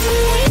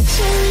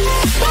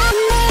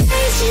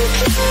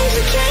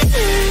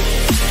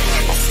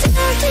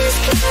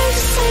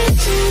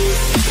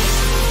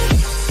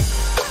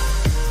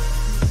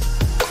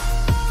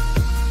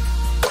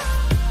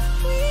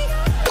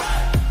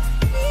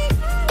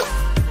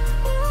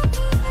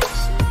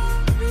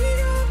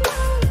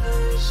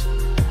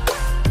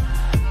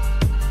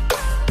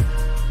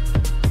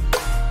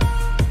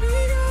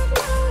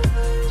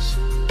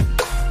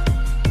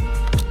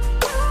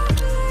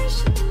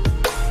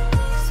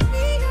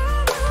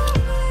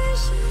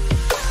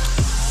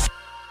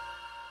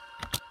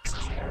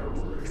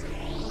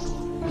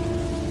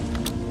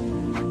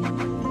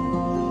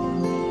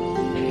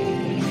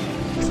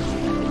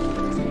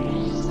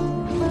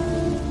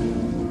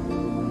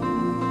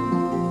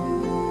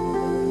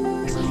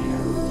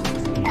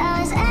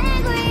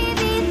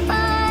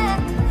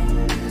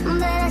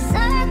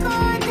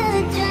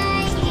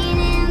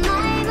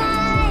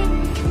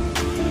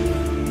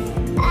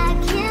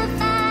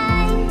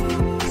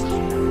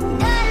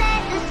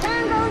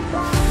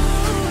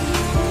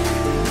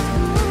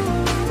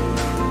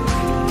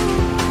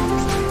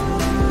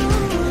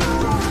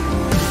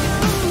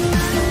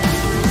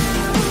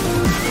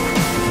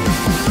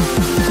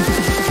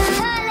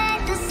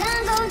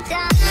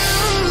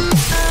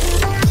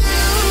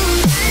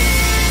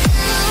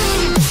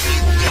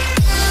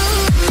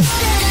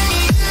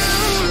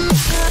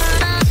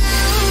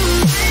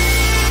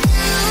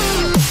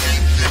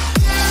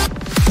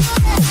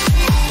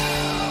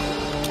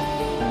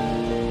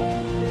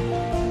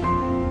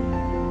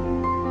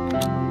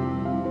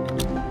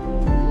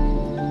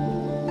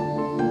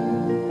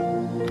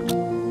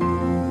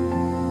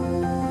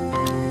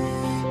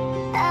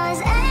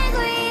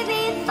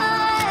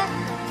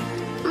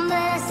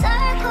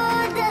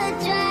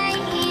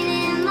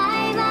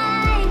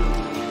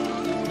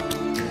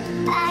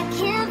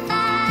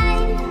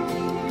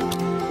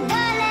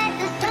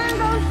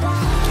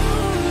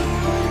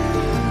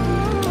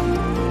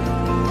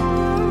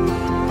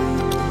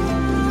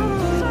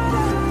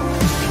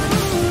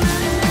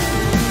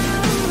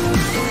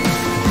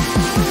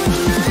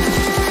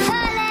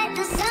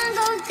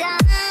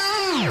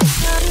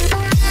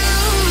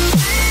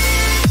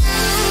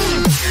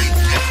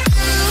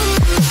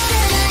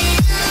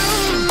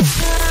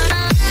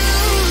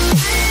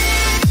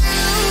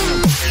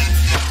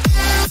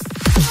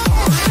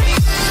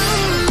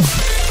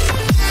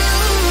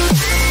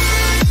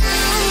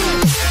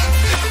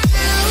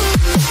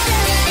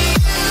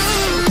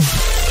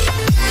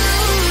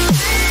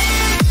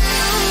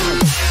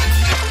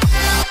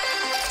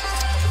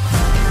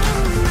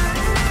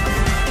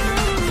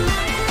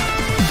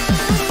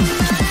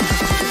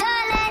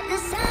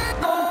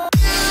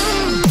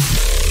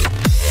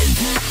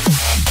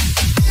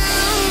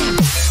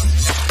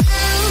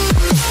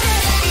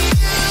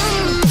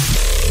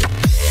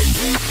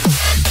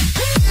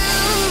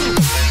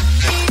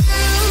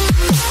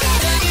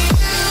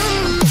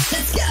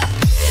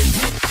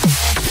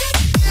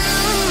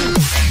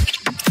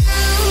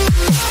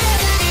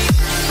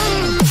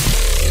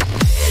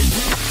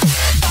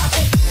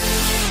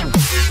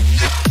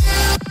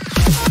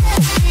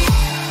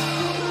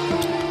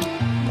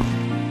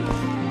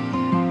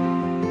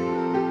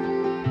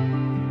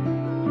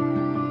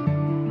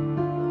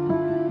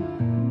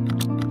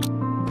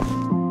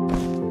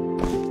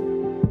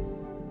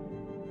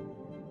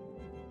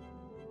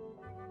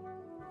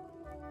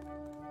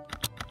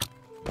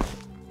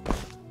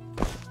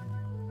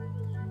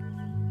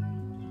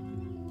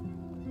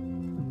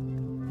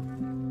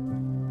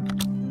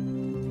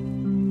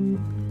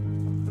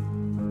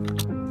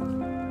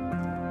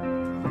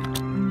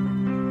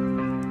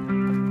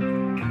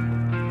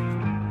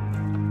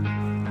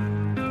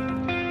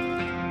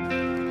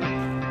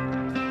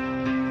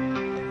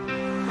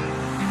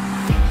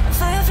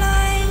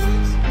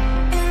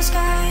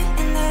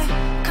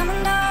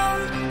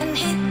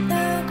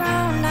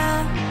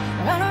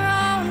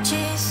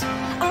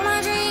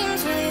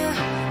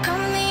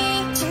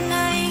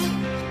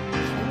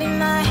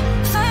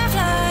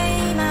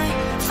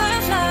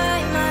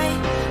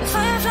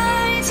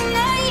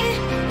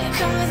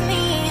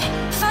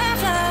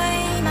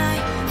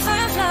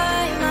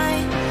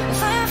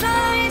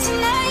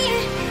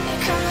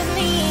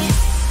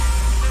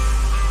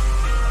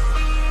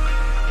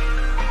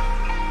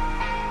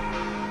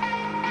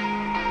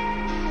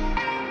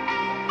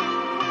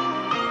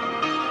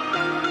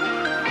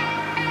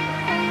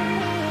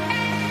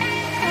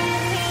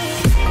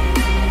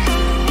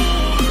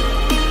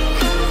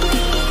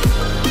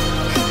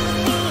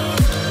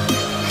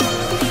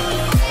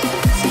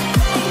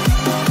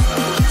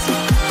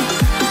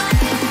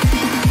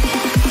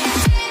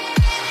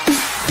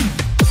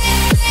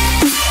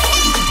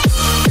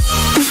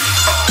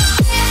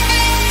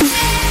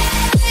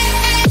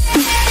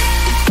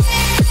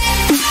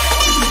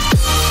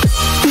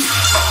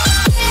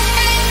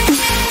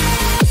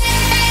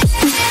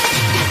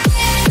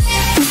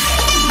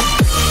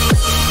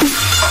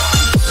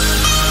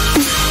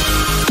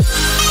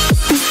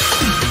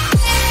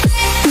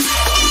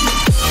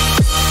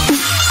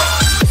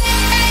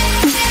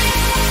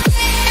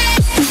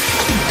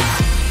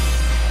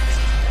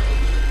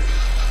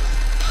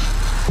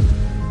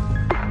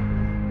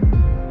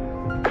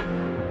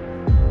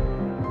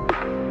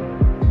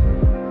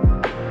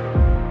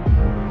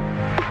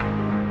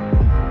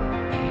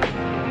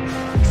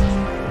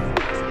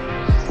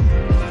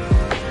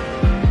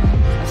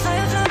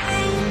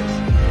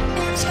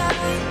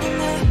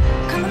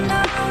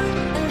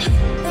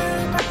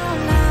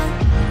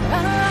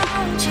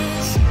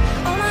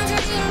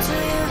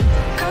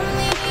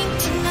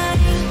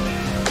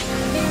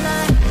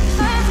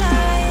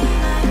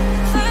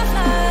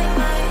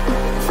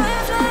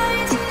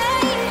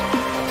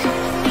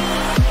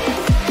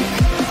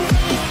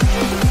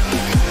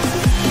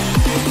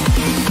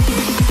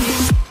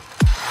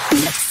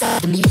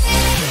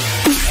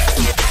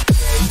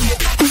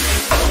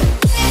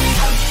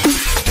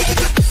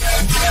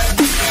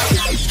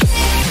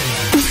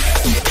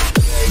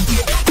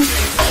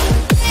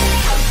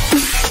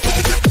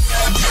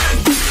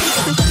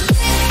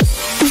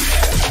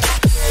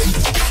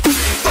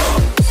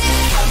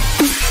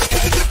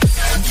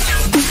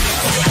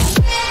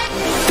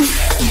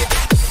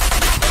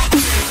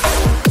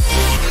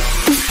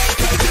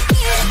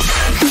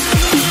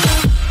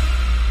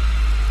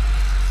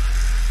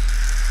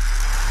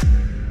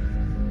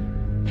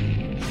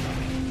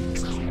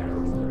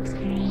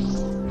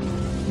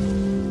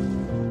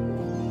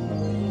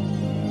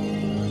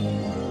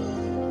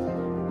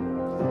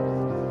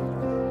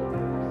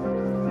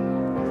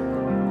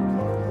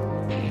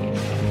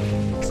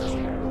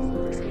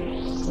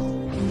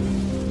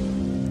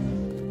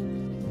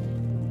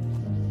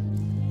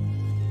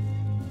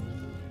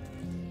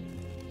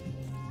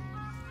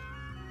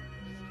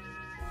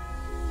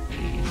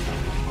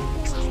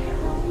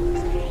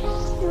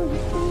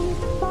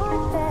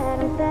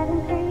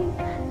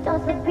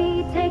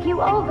take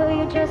you over,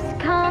 you just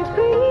can't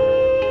breathe.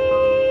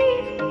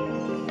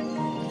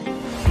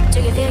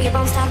 Do you feel your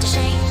bones start to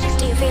shake?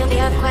 Do you feel the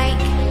earthquake?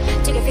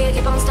 Do you feel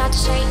your bones start to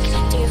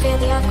shake? Do you feel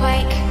the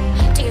earthquake?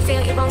 Do you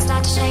feel your bones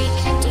start to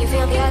shake? Do you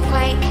feel the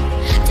earthquake?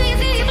 Do you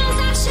feel your bones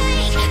start to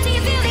shake? Do you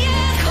feel the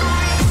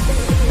earthquake?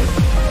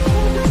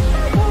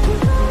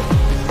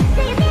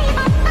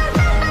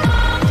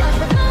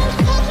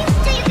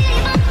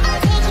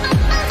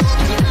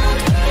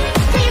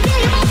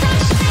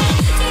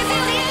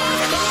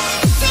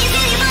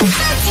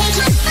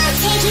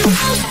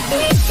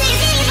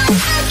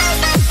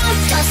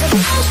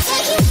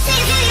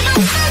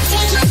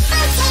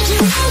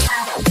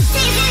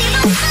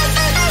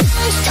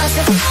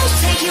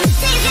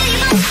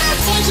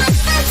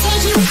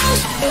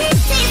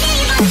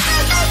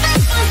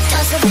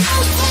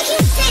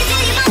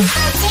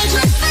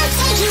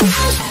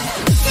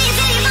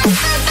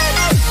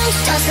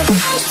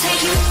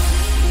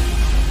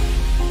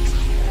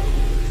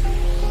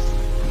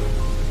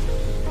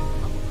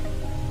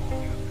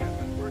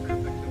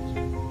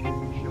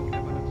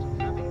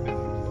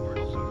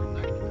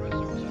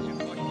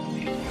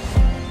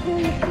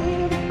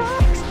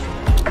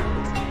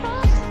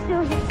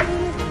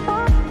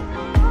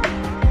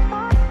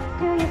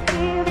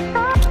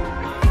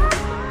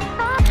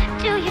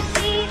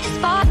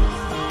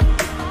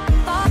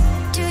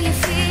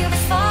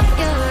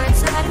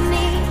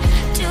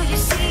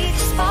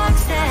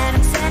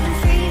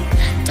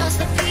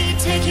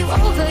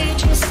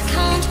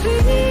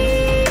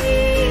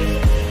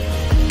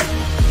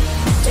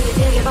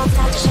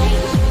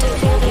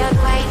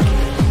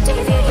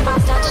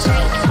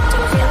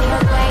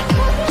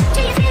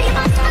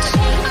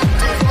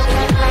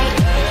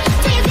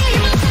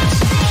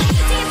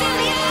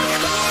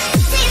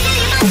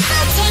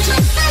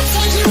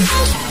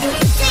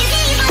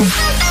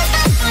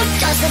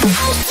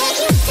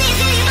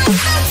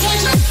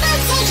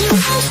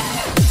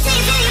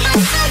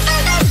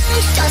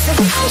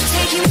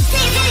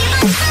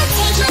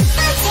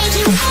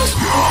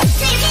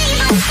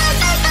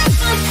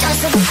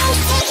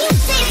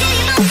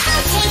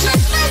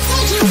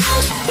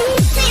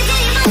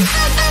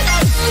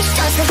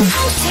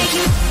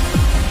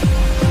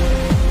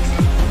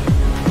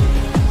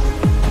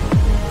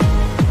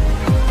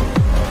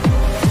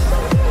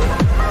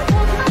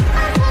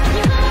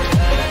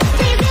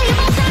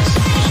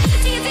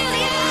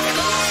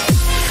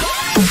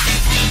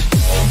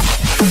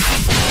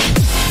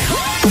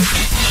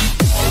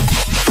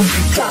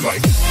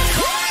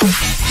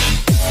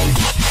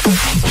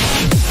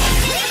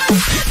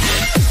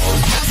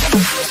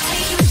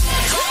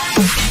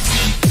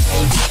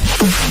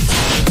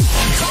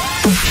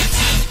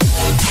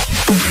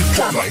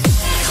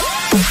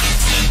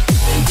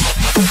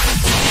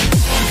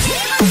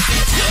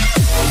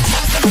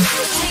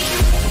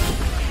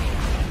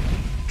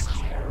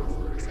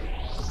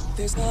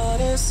 There's not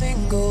a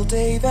single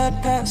day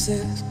that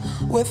passes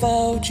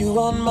without you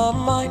on my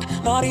mind.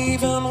 Not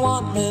even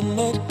 1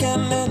 minute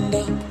can end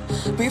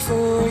up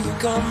before you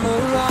come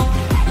around.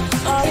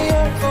 I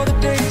yearn for the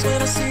days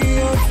when I see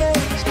your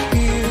face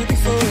here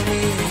before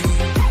me.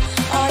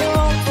 I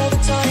long for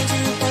the times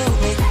you held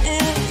me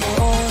in your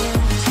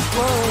arms.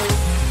 Whoa.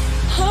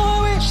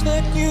 How I wish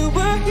that you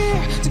were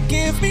here to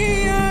give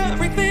me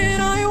everything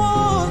I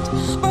want.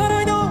 But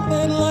I know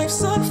that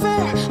life's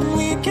unfair and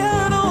we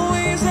can't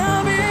always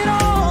have it.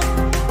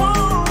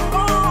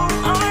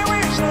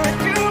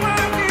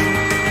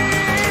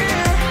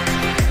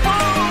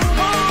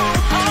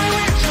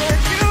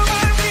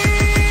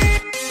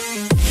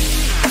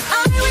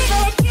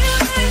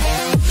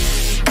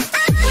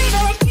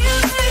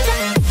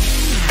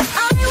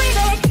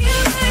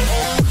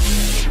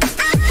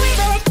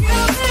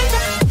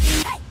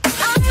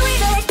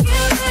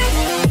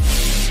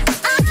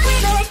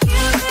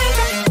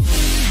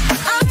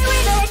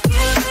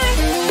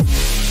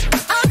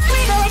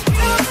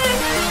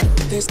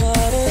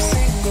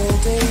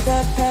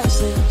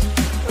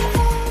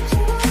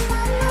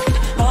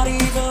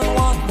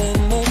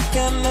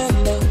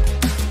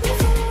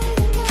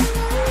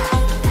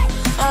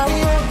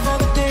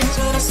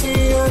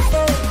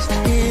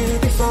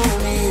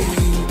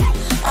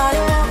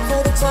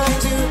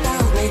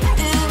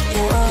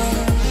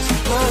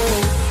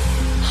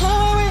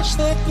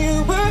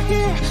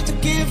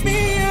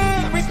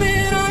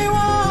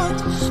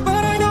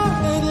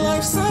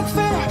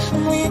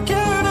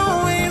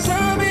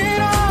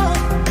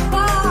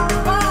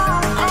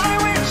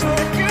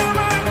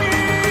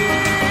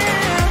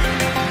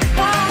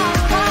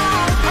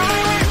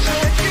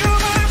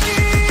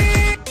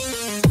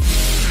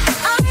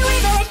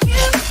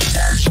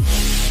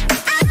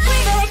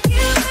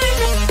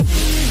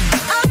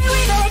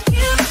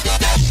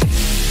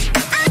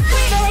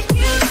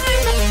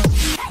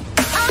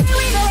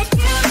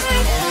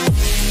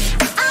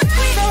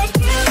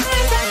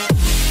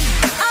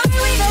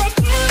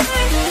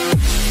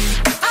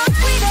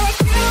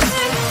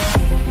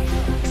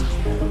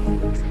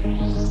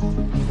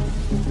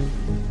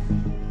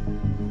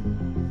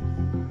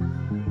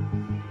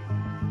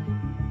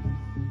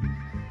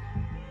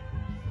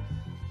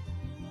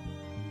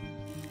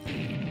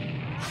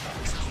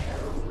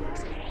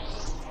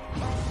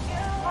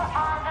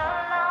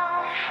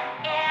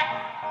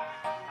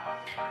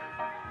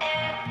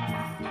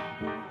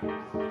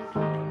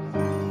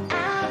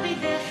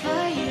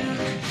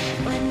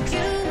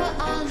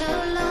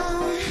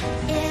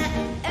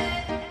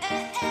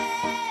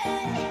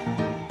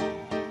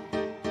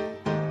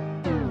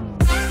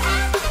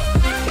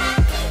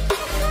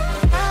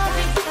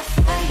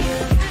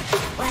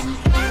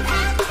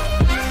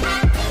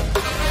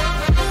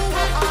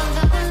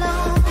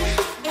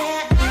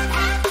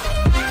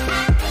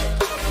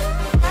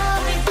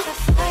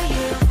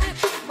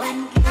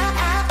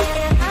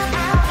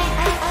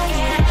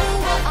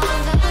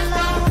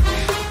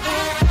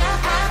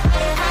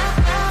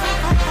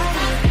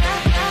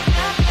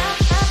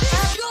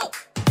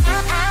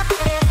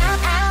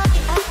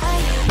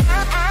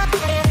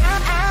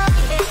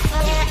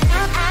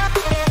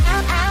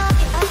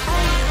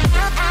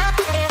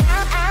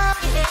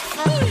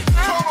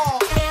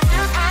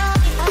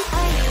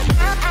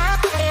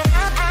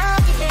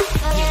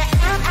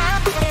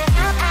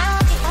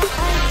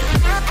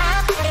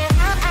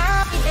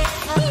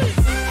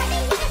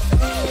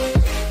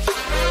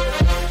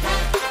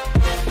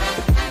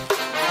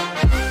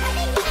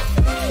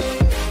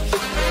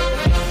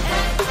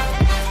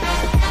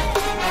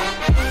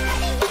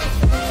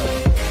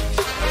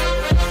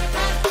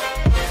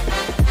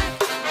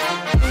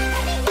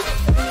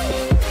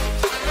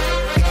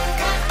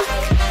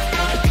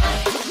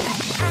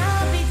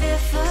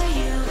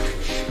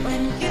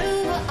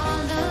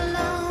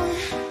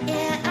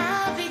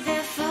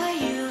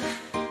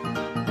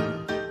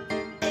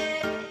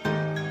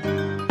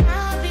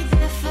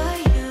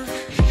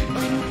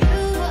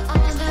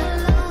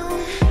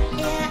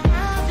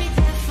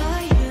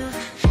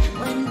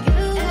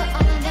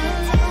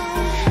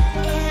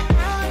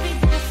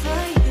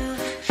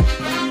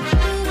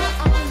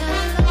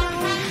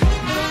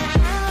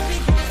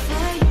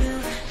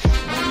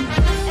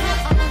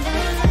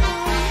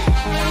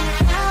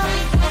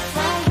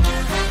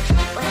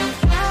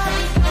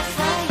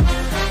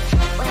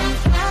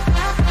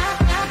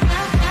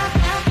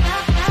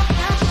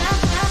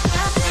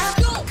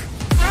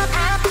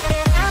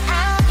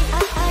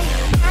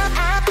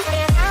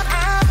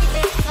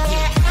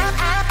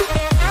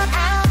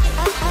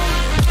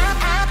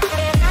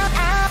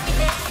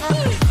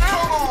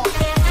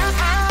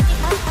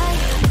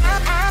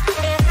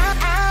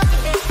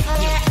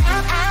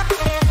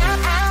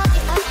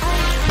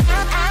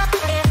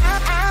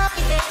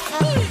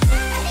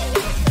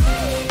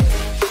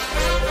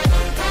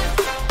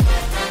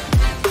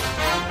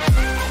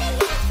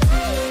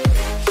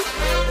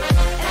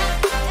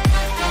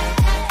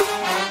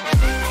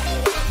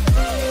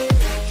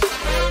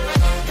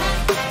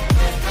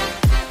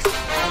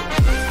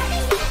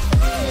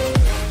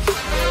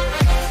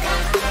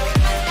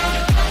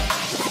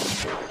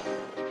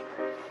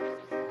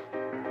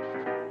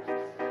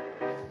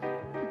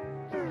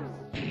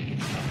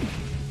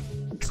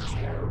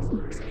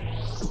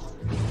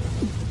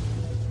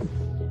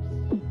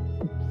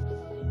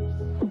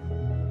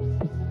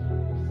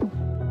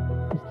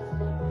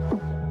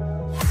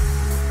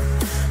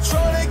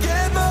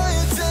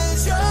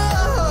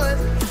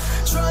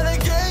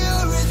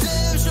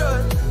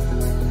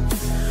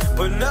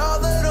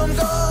 I'm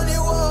gone,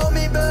 you want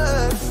me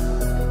back.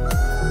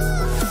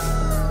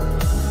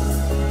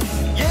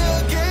 Yeah,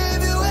 I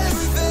gave you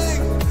everything.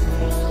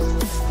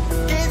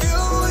 Gave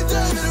you a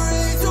diamond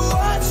ring to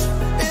watch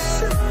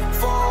it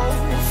fall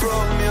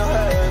from your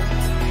head.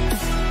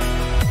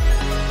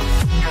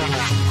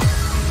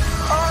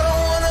 I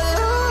don't wanna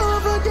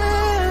love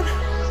again,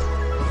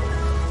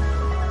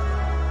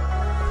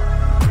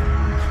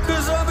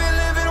 'cause I'll be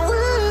living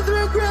with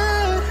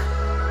regret.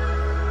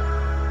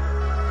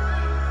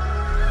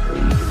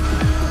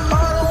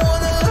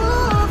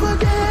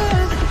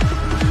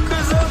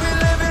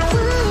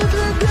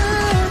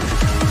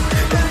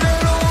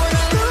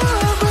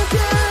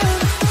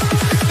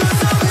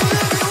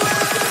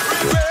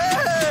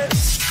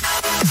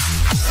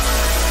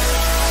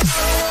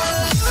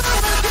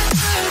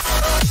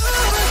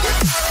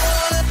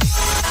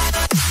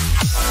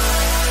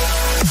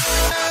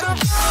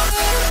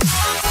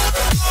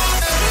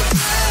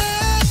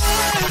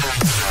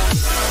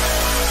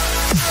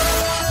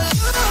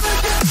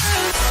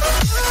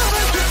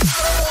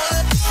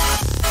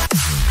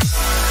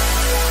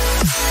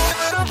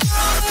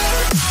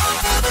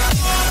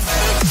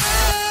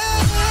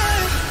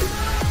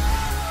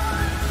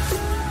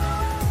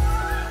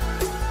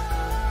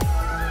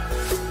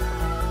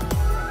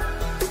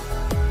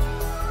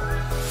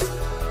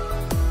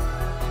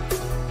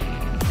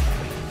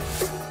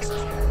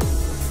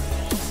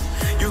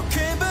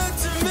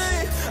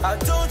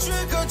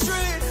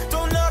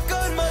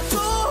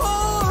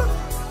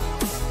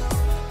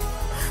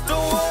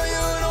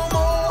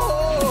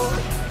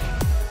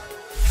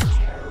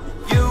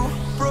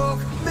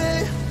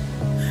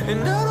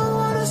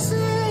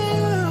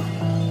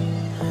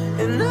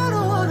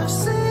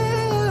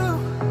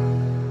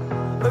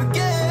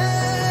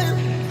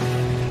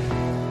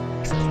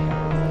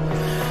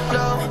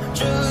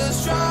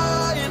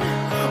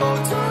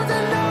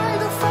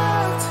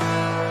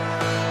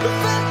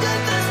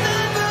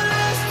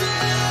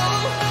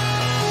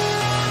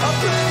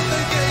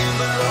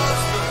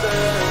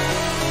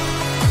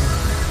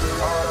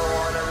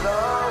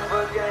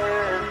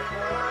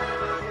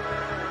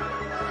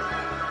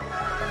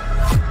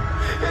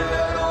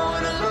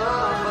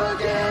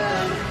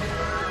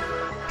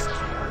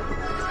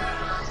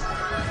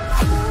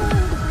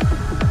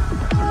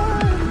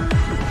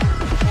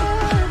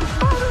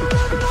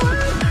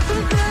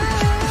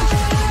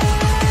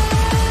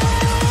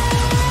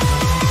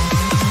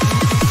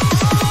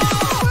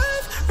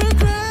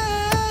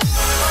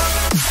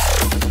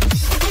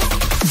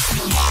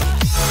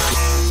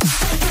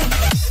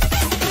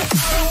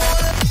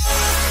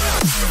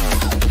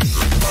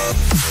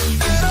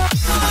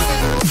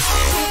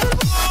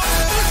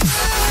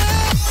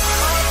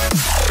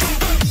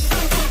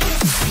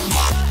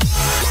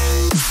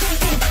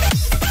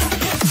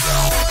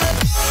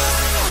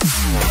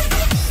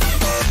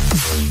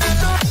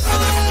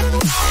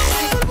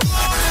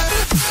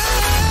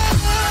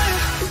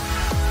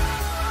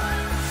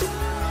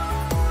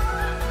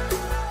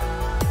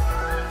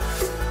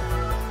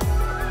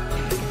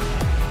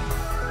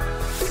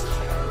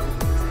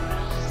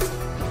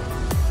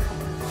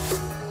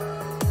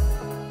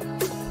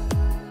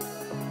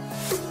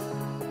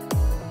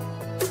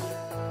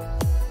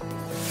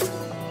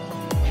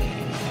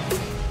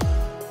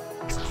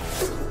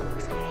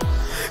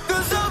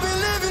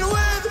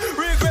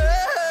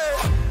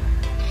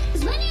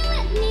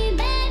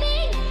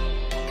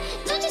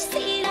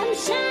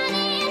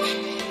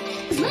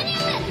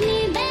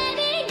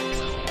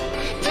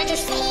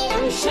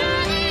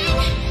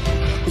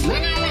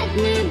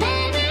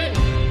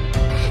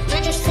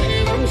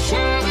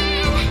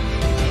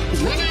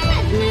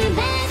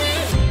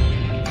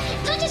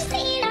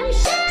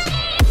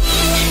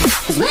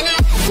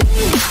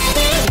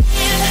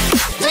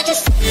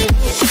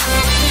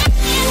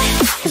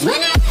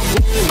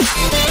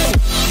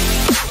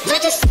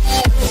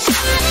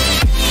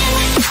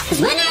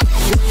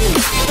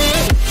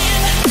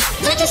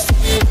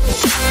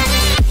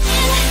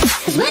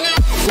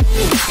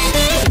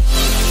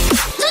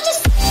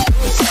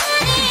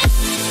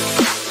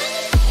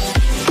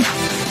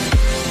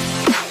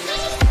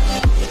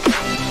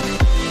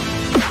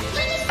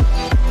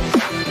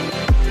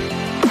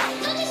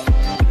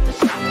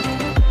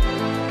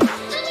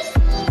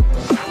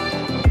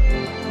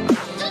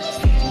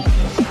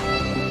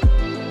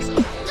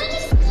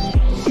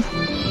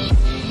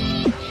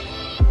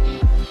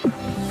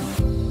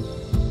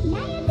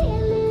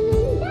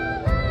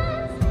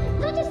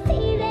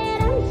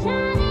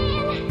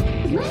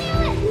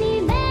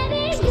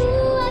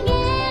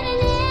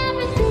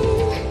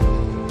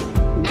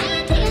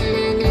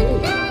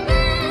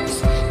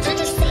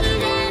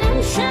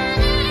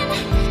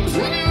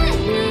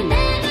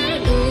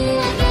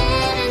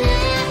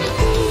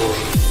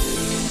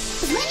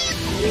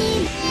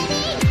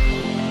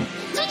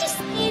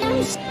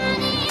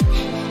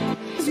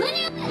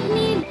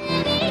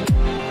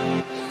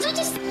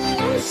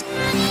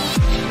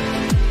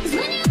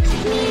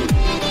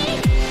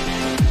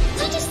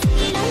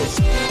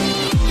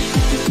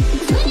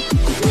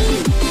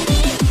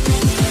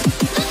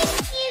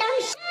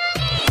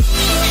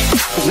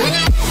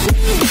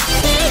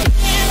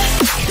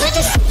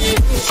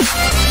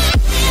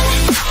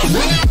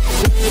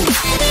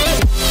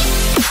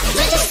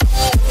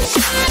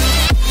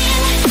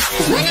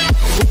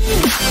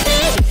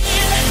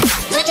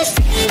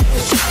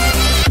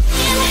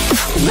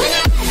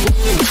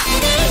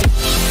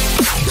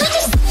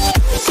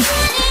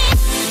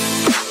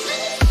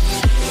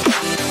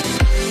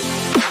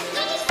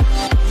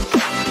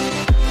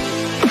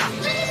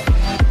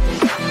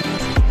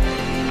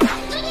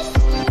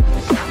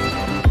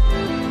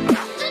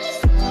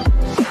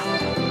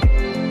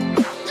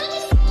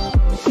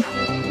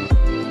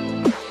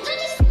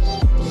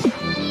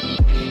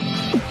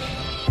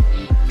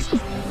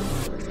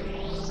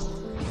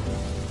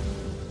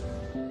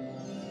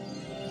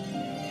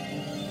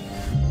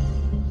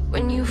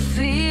 When you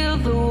feel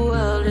the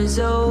world is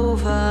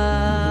over,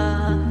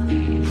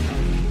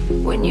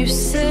 when you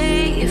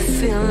say you're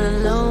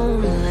feeling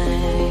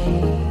lonely,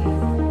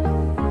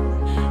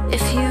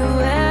 if you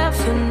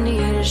ever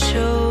need a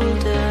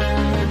shoulder,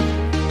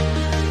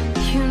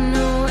 you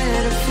know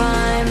where to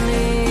find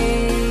me.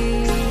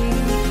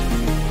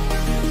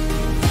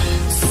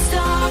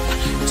 Stop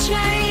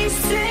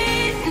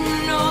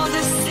chasing all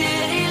the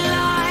city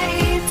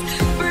lights,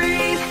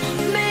 breathe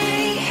me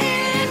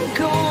in,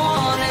 go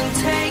on and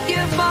take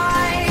your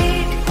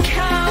bite,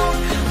 count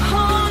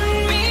on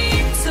me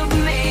to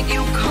make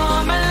you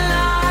come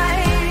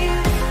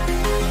alive.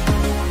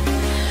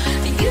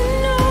 You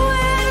know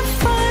where to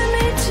find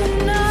me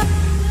tonight.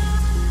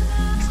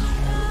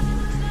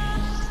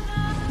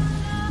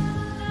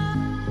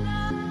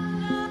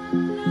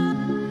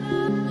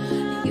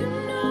 You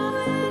know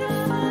where to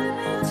find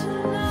me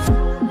tonight.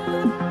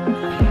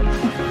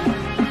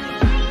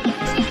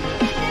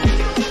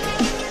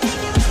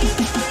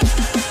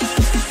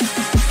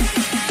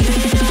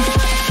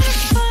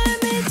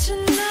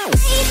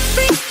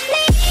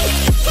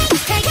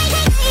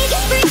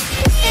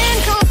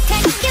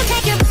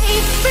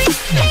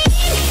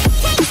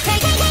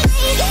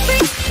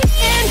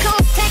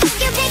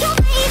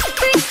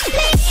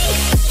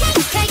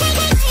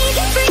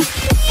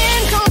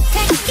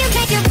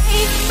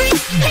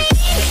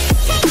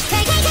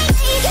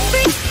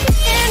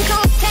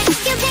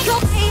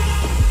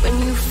 When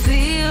you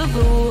feel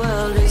the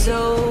world is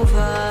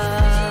over,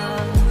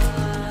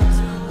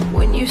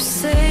 when you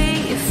say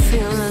you're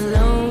feeling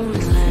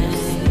lonely,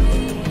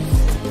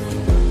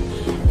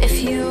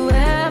 if you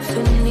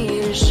ever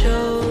need a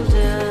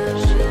shoulder,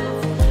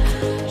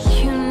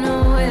 you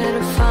know where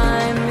to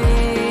find me.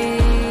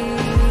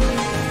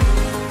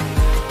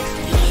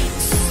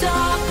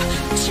 Stop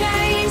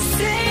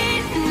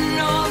chasing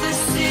all the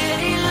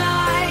city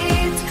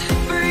lights,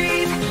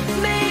 breathe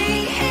me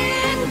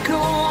in, go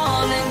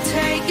on and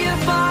take your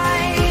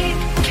bite,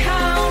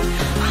 count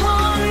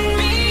on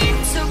me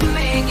to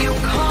make you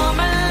come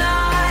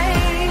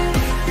alive.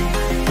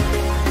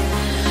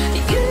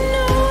 You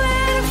know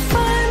where to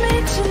find me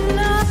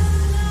tonight.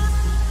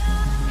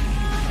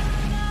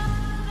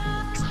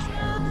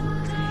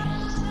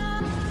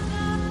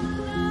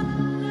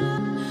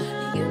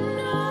 You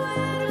know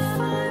where to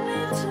find me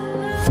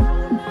tonight.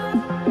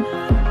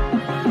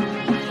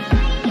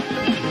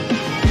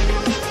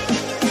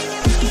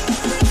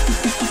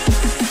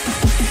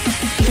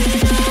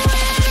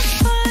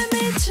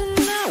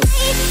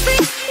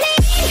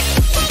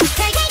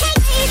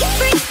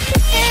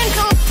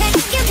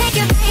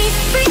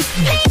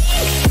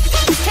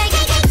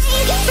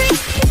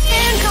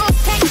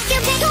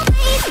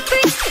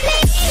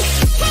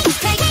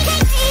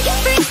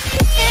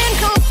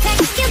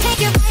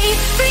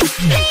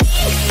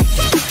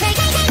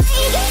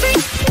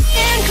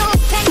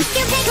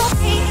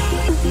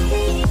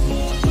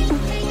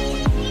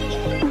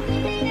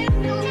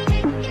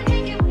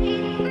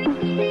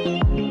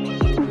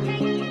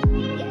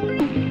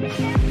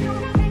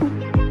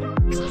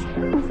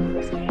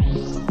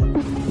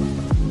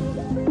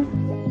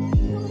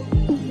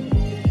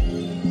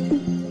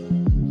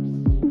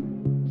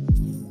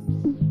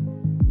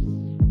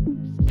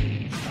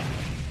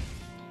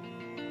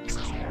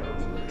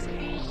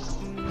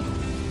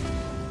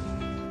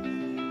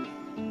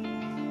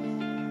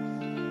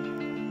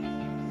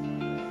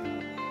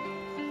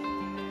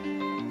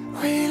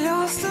 We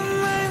lost our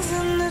minds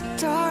in the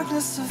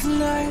darkness of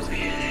night.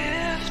 We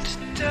live to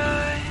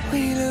die.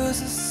 We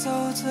lose our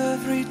souls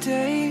every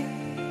day.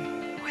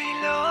 We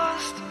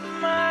lost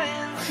our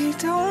minds. We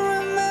don't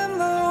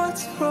remember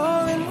what's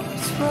wrong and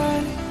what's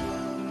right.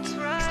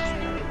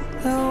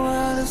 The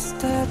world is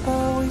dead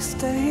but we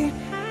stay.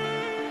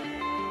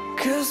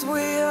 'Cause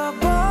we are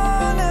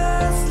born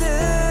as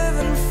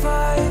living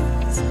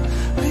fights.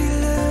 We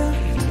live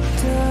to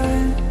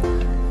die.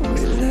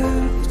 We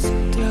live to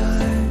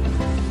die.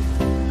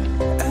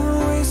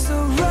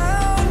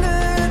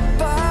 Surrounded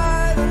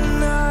by the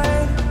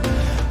night,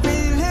 we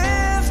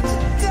live to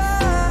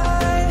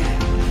die.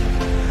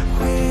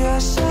 We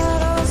are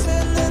shadows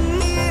in the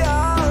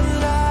neon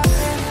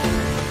light.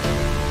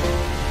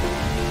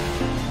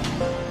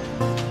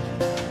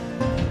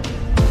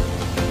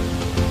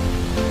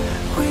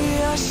 We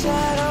are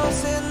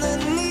shadows in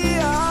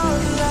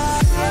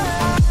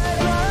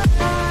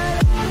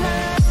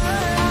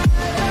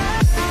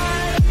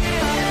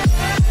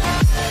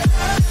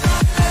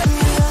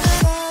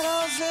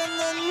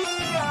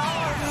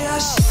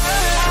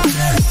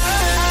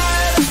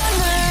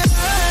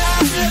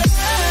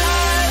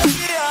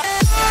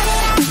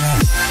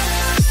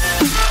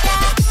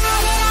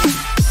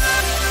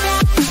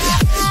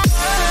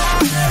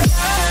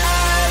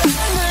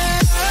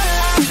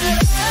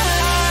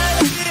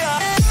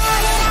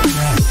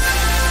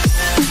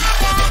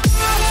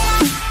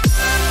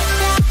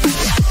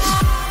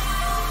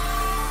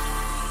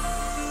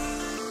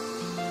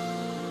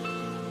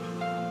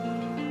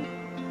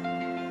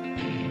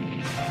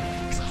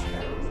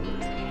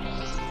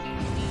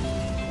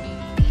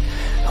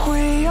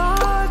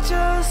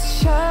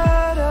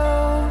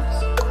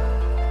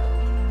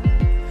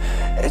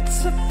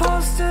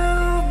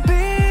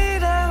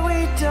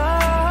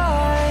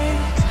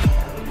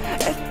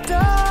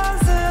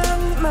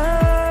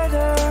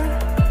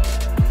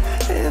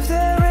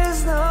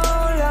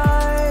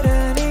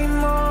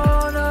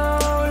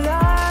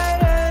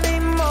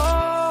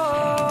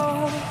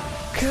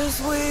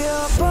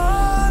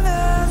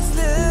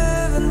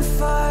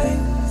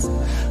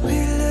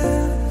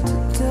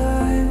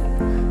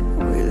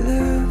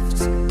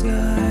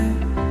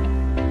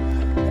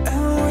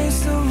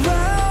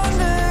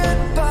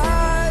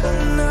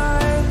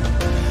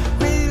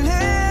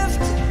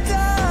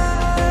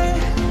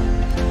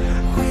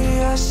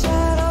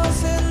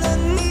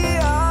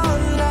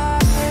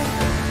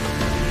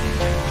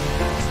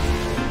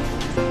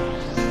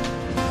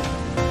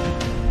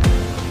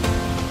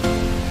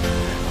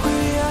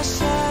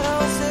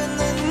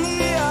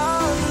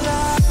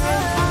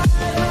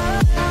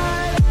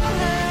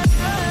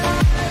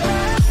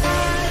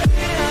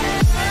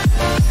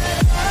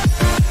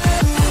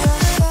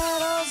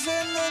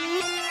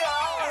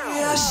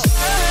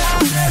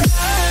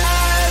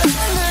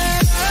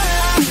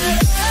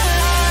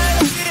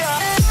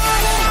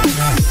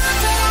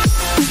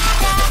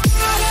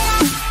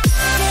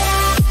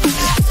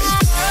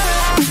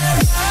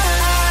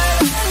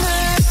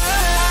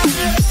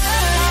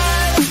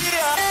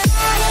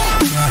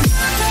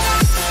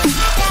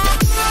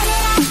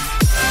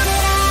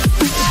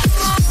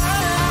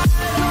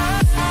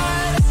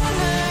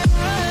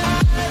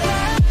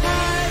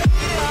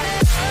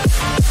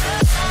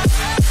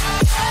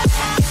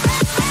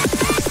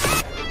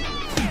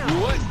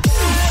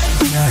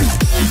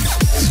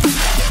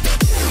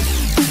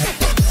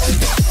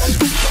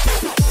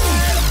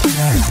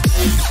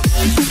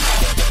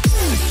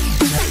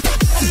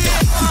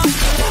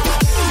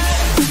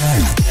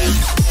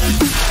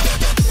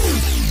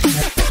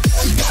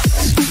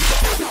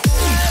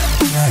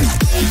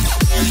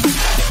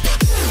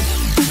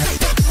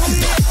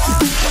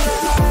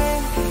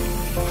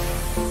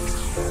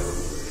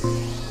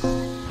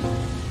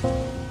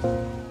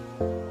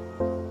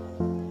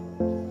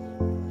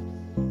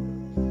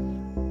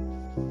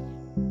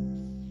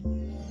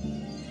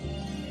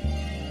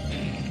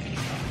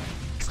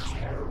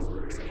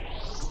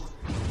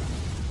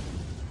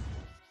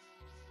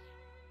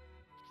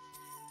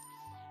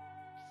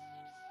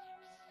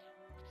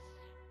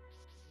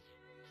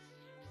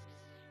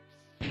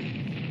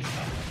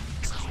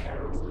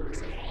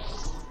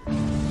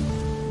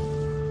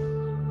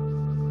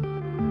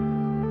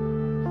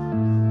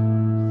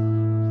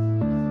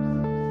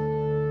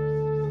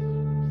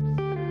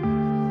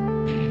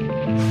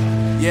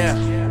Yeah.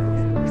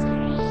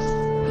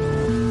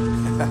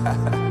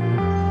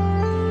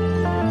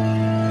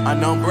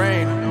 Unknown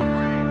Brain,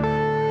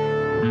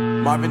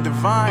 Marvin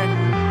Devine.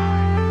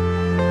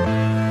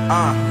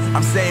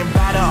 I'm saying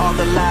bye to all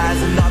the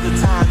lies and all the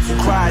times you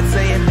cried,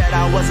 saying that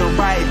I wasn't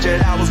right,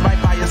 yet I was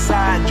right by your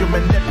side. You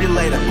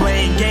manipulator,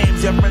 playing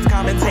games, your friends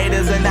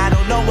commentators, and I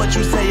don't know what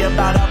you say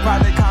about our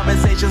private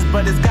conversations,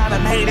 but it's got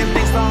them hating.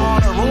 Thanks to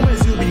all the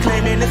rumors you be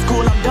claiming. It's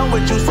cool, I'm done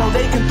with you, so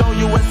they can throw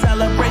you a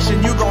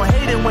celebration. You gon'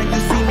 hate it when you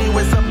see me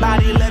with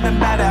somebody living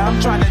better. I'm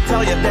trying to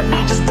tell you that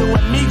me just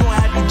doing me gon'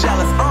 have you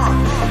jealous.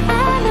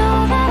 I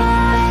know that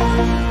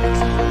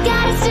I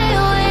gotta stay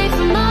away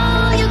from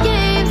all your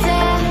games,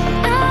 yeah.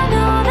 I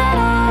know that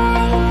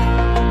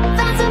I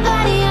found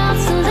somebody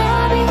else to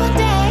love me one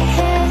day,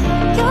 yeah.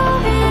 You'll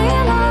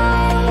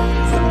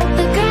realize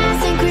the grass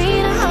ain't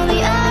greener on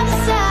the other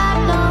side,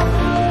 no.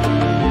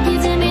 You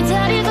did me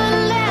dirty for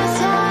the last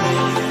time,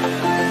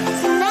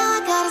 so now I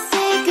gotta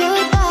say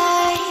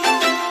goodbye.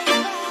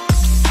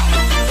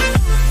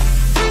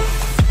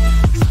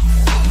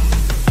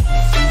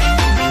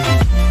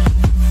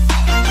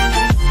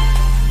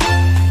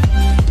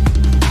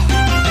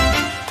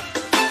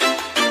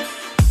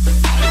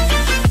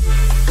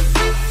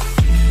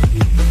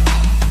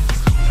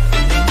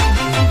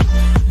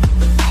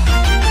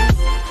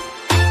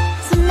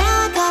 So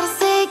now I gotta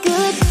say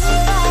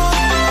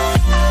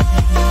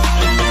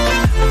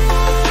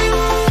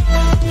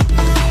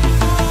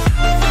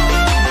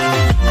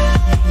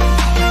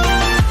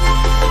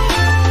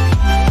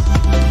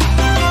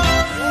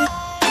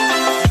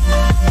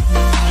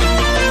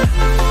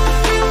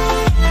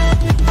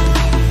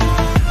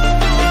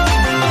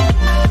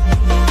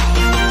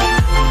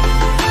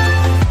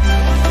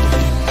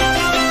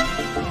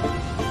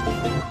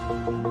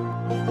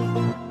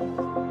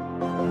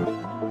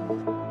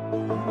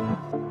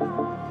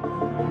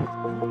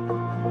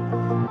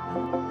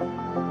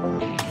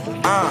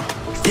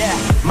Yeah,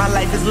 my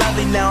life is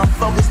lovely now, I'm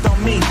focused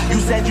on me. You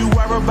said you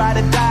were about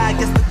to die, I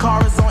guess the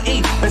car is on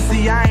E. But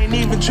see, I ain't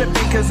even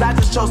tripping, cause I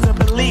just chose to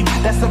believe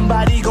that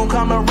somebody gon'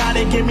 come around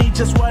and give me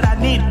just what I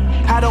need.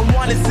 I don't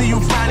wanna see you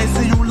frowning,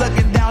 see you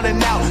looking down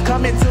and out,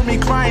 coming to me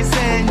crying,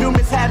 saying you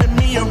miss having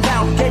me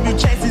around. Gave you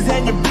chances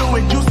and you blew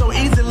it, you so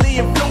easily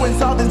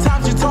influenced. All the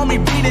times you told me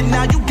beat it,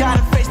 now you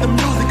gotta face the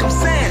music. I'm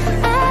saying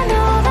I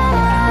know that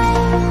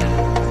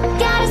I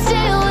gotta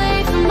stay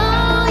away from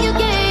all your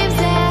games,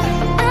 yeah.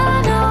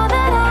 I know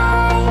that I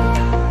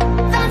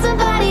found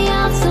somebody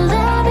else to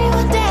love me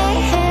one day,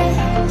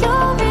 yeah.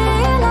 You'll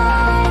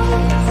realize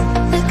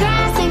the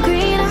grass ain't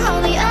greener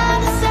on the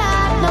other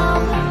side, no.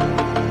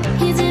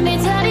 You did me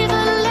dirty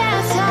for the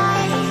last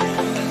time,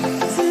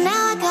 so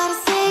now I gotta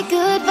say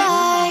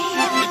goodbye.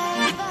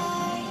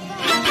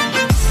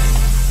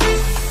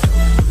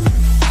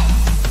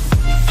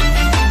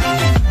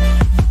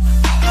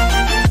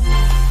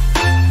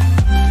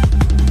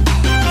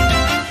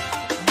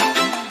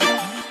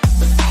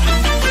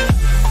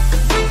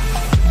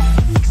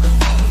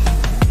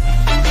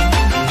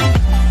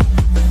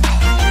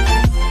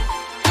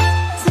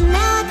 So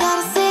now I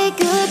gotta say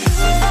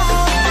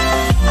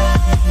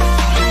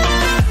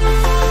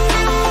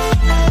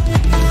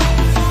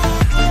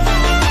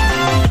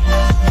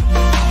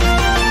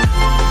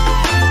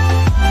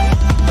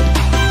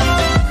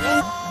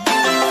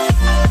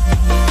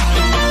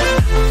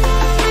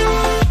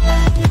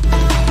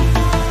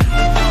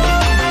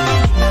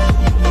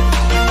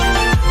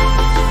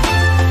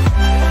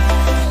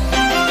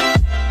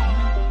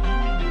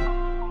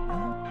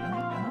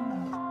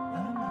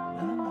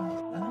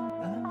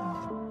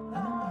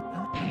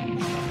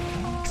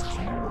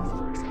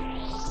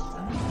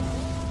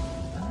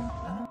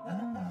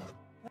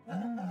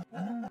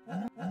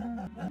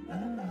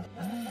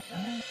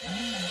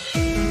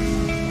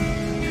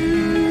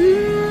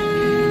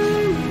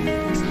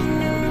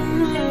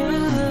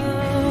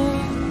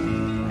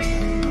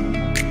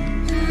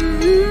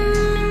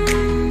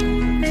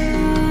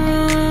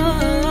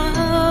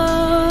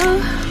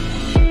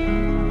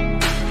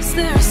Is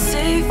there a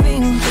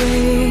saving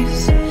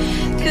grace?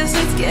 Cause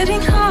it's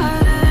getting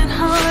harder and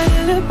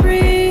harder to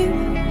breathe.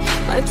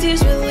 My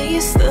tears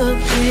release the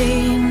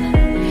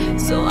pain,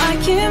 so I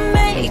can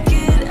make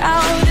it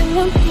out in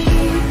one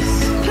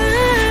piece.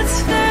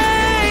 Let's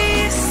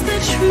face the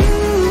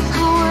truth,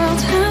 the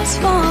world has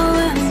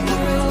fallen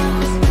through.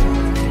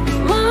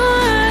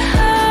 My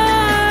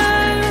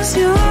heart is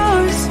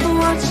yours,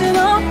 watch it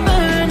all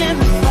burn in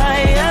the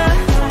fire.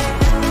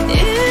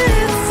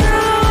 It's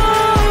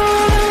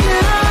over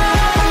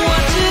now,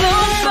 watch it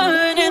all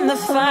burn in the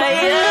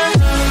fire.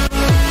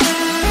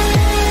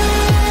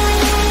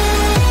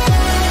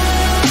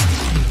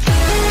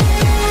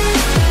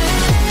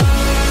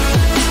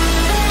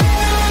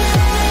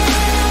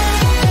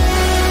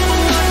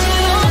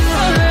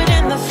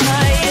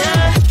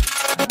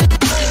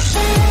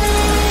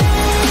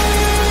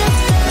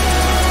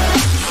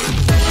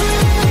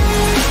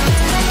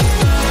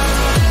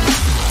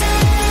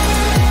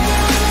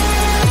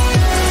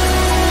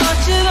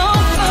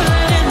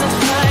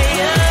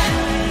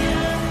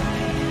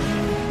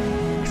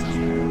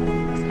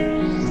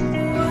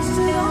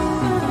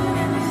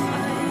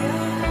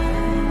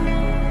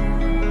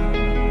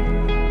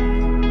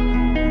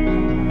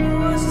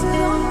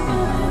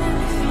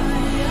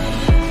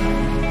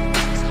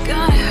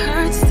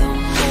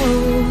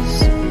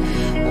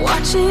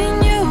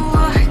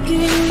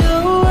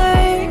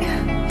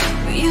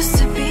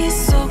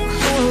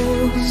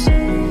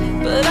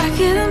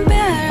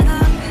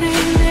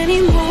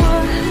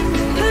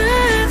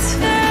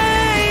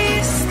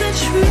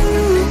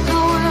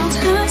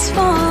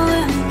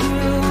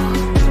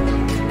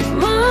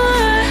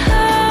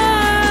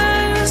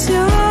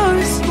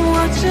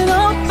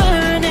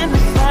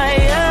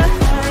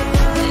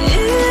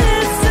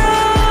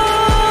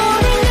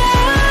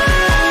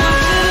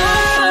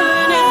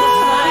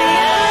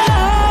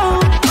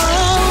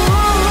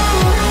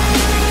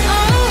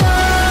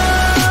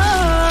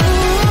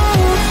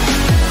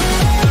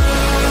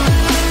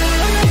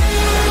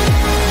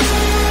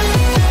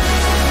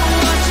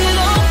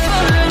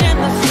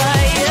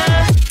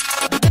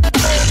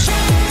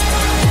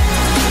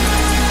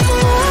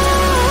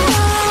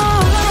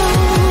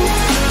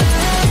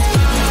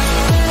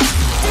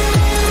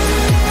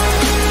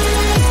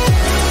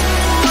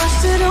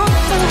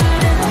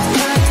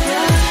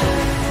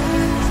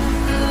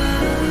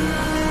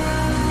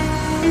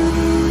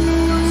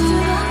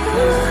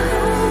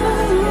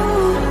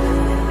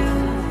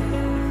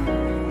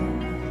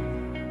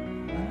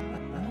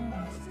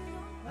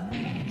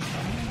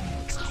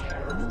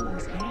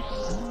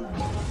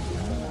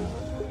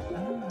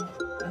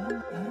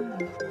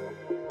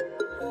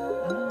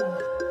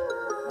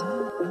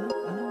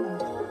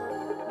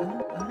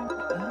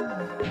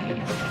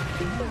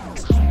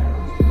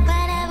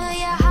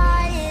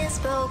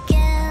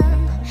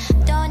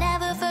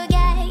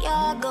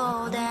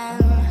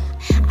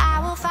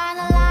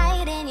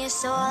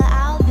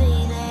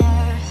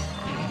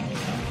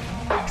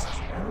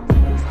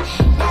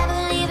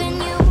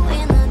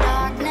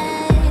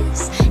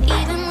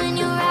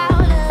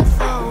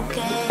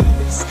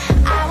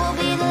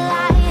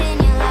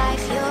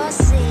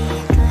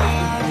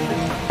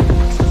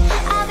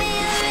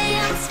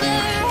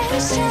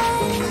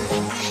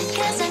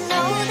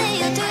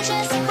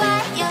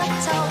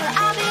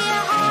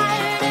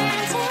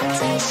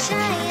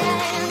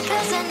 shine,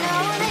 'cause I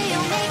know that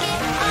you'll make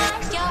it on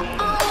your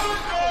own.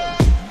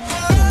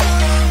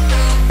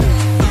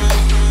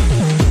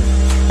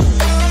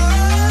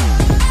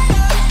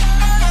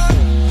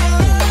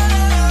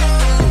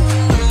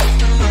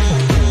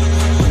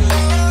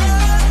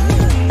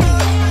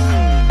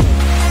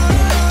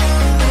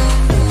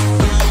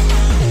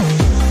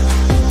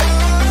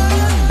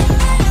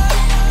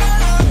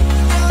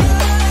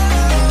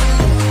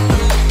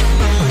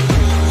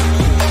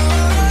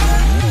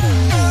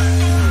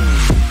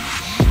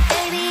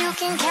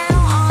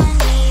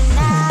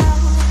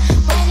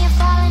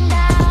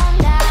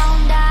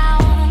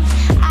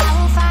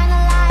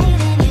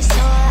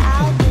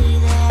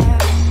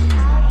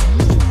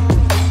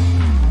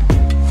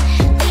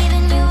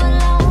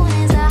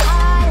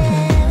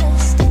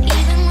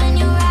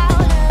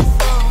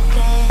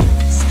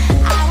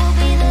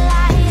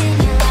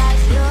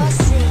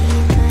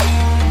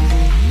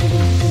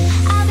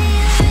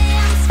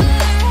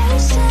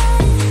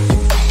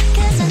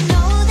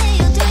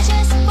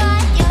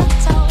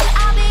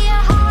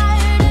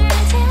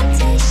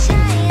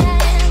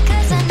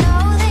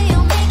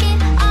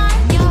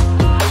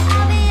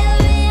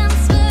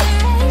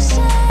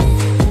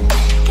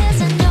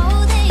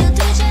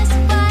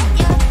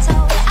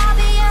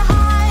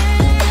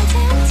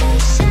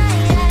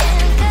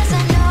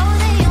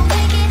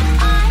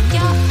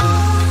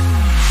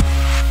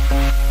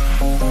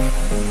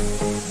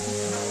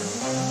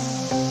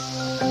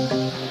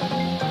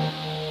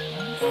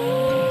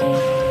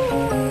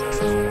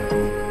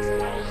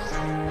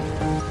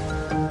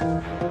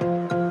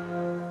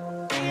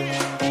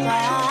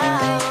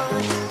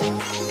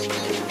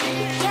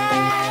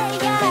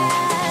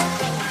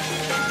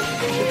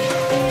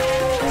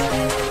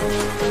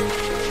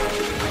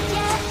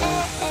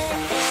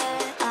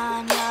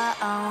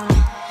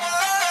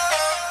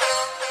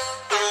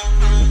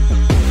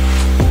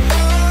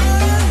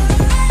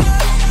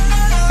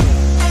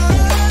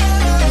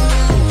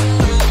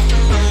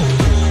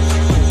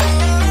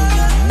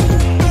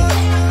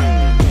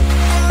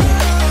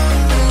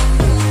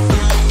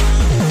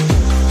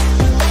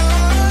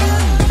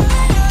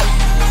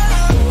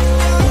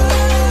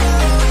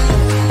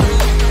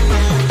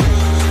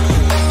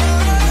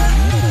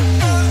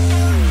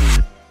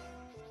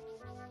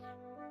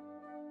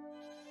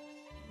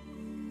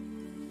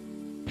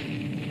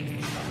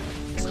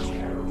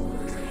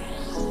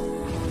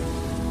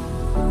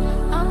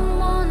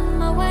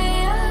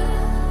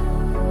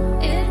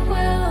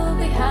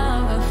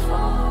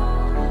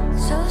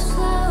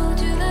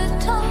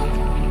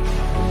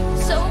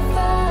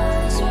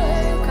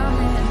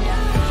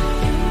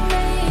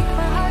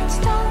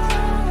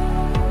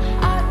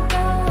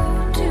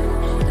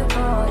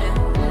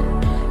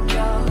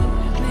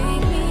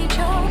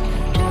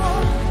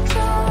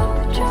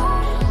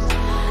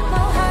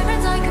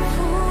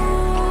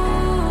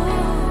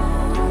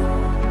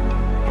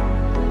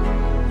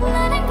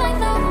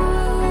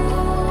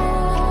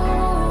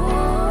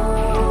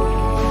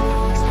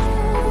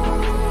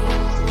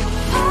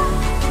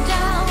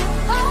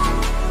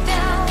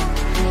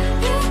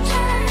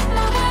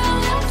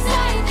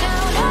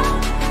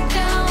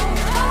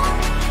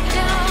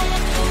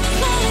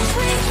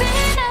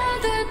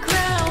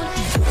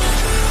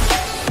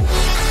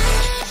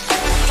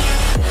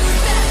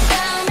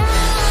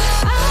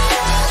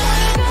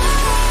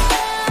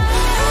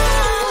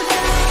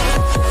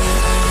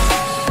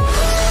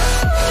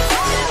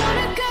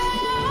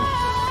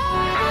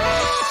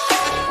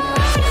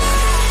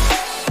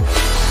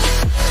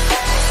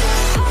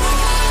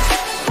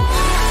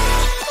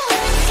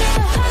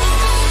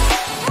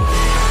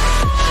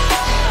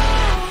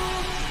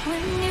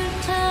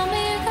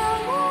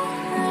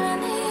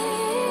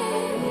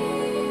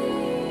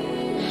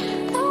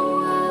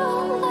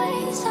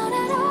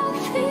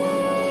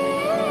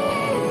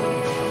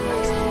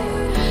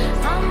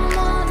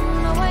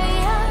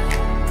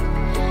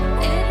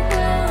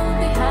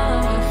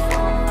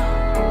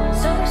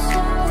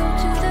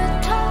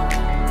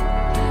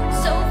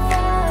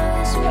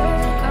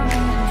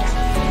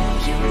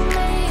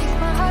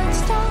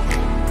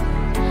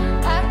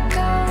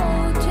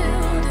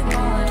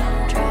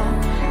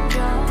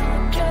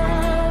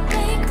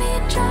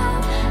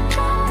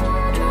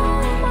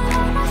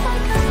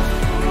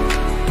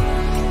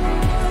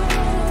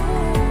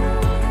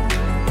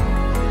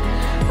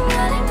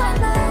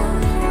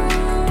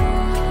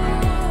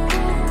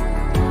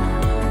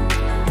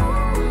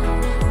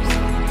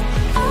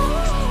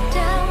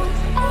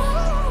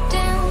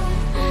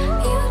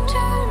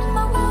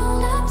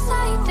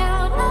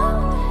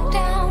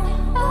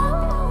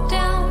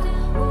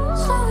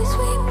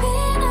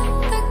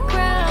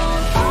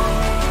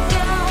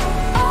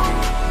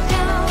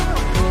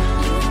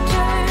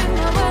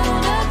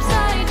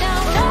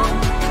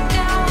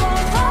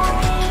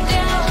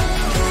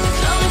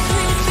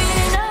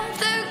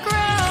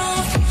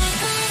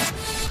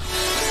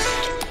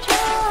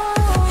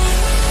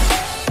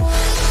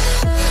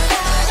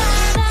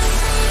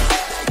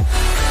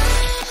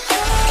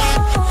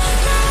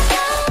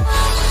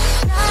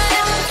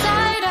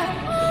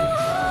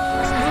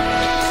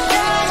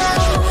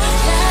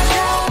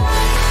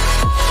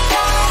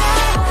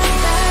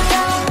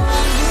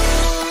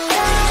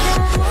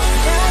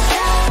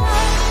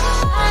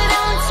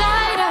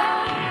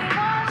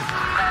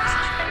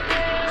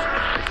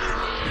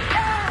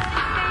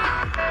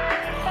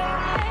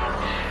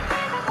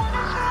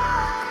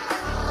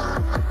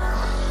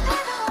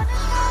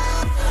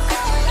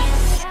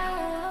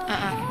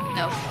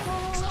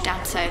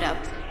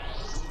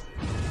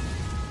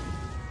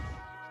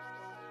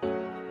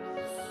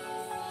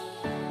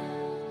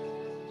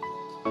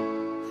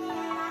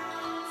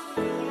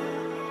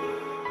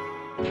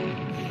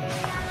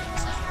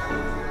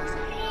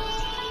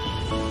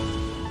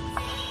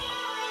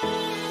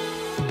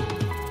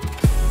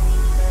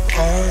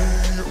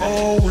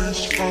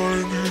 always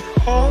find it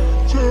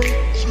harder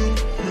to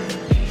breathe.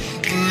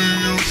 When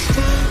you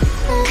stay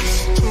close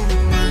to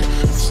me,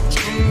 it's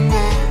too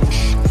much.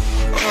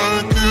 I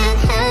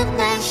can't help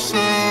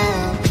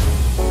myself.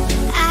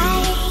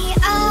 I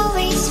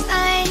always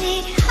find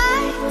it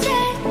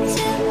harder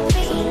to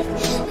breathe.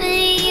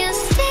 When you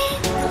stay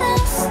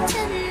close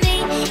to me,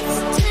 it's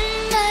too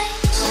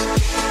much.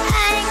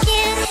 I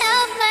can't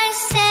help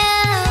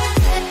myself.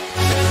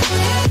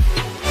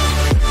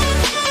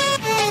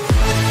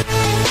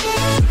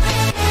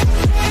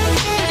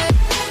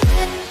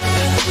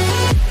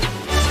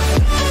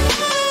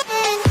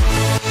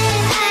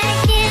 I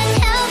can't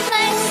help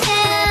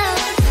myself.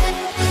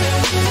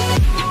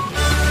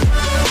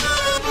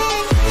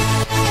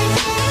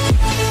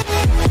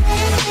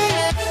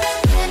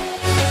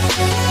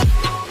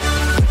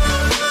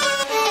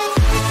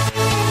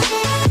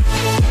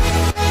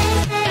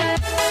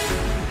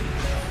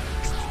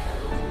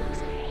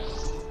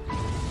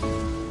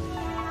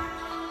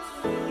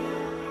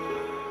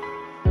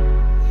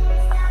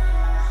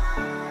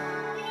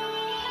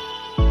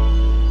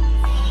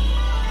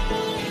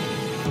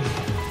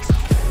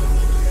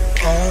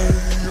 I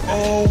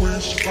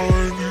always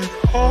find it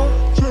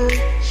harder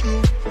to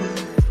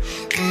breathe.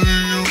 When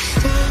you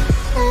stay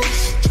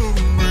close to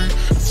me,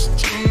 it's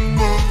too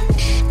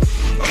much.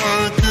 I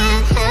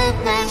can't help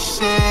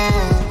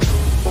myself.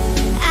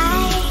 I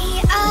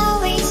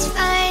always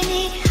find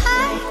it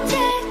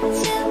harder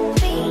to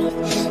breathe.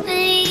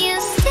 When you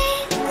stay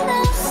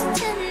close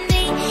to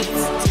me,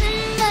 it's too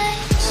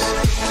much.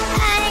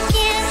 I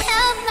can't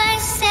help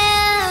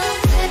myself.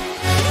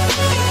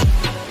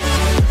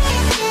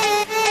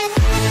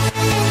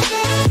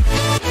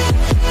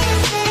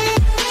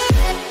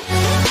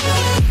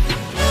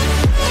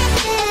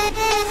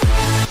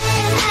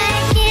 I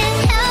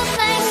can't help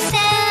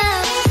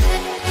myself.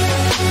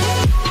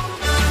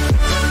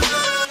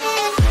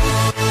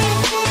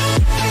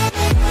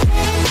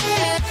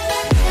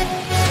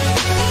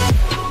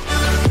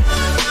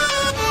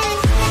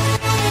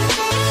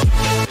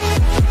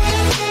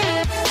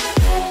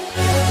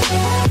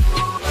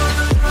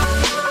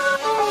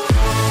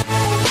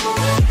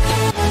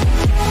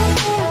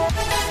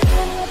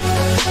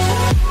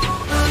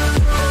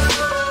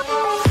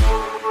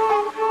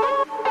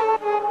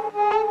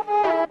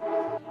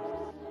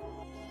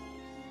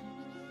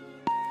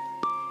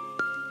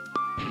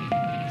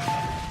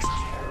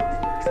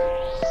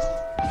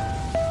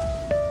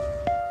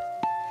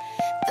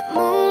 The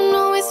moon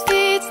always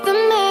feeds the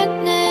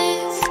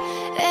madness,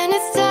 and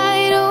its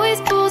tide always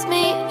pulls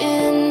me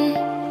in,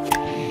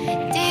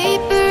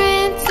 deeper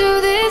into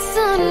this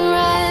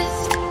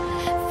unrest,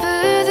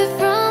 further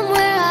from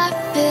where I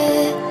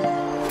fit.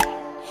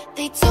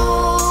 They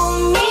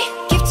told me,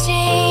 give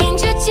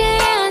change a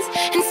chance.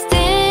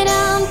 Instead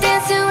I'm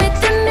dancing with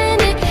the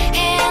minute,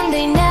 and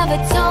they never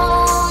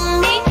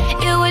told me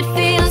it would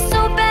feel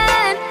so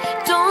bad.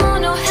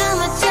 Don't know how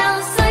much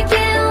else I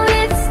can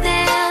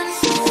withstand.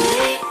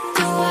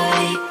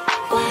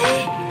 Why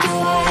do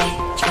I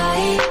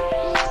try?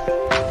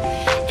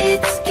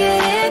 It's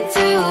getting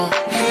too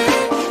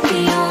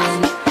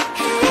beyond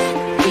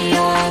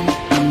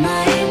my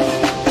mind.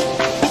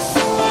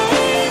 So why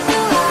do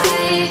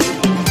I?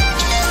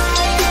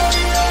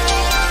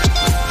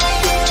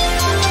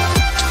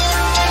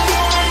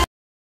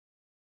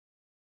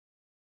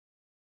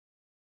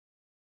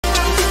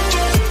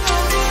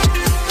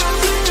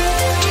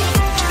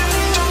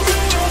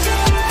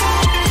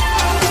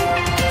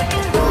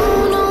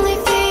 Moon only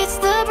feeds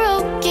the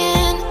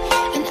broken,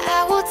 and I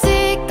will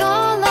take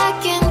all I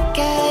can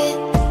get.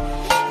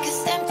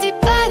 'Cause empty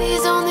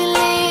bodies only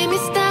leave me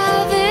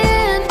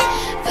starving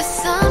for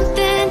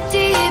something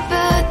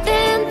deeper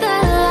than the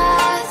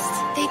last.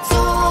 They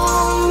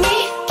told me,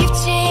 give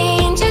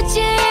change a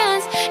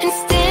chance.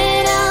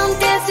 Instead I'm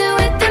dancing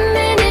with the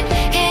minute,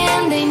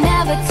 and they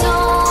never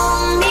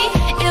told me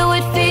it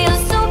would feel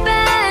so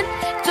bad.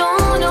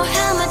 Don't know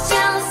how much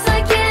else I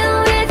can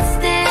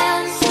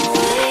withstand. So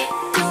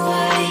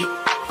why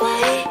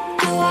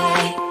do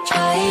I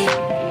try?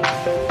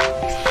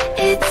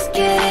 It's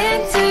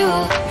getting too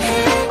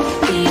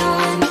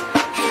beyond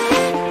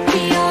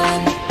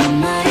my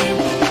mind.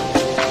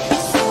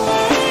 So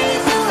why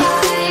do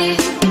I?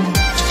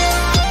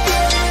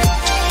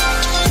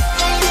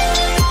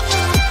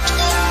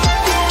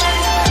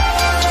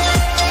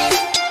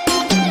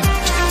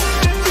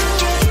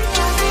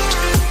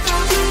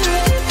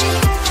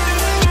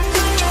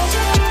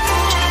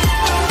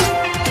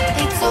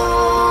 They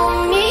told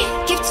me,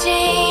 give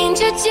change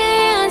a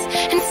chance.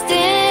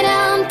 Instead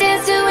I'm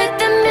dancing with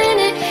the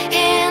minute,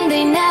 and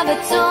they never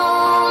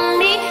told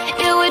me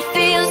it would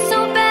feel so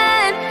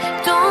bad.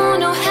 Don't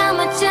know how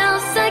much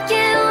else I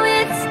can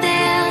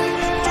withstand.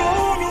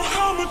 Don't know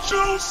how much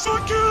else I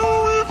can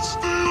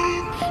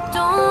withstand.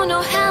 Don't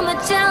know how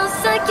much else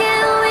I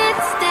can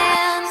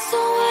withstand. So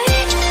why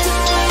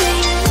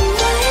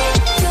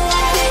do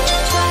I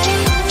try?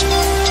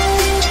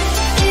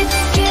 It's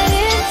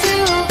getting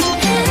too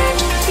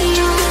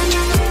beyond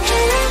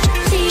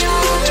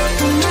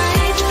my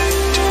mind.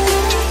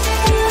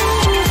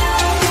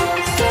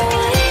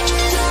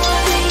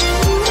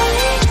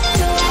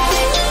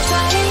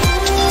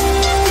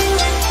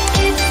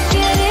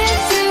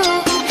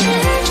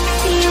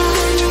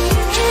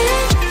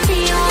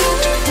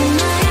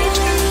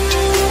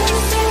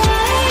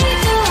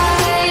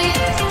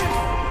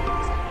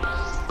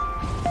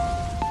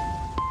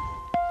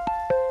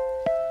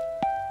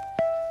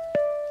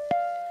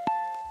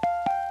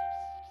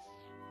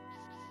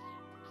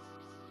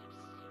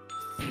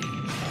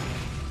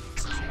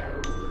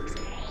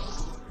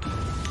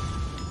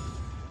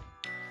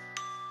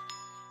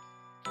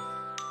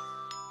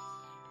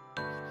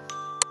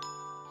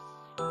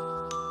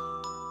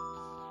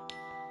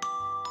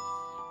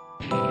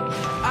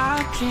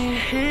 can't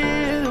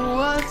hear the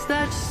words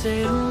that you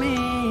say to me,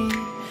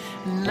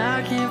 and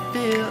I can't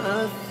feel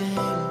a thing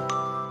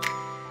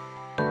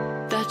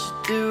that you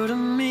do to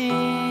me.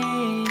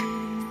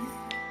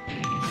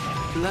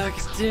 Like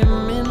a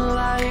dimming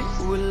light,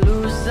 we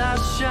lose our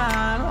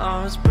shine.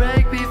 Arms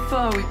break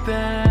before we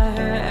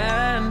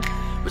bend.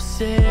 We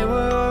say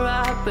we're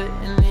right, but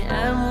in the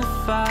end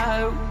we'll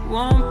fight. We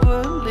won't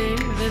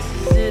believe this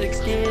is it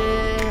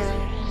again.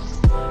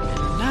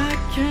 And I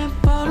can't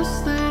fall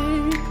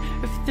asleep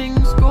if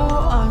things go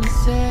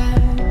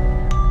unsaid.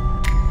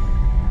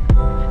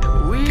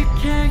 And we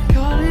can't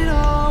call it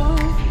off,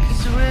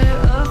 'cause we're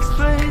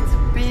afraid to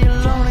be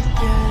alone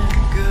again.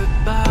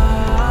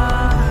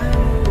 Goodbye.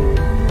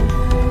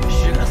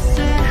 Should I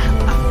say how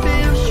I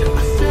feel? Should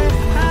I say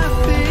how I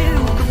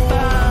feel?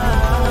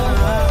 Goodbye.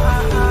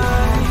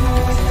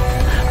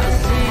 I'll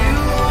see you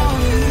on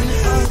the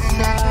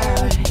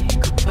outside.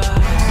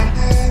 Goodbye.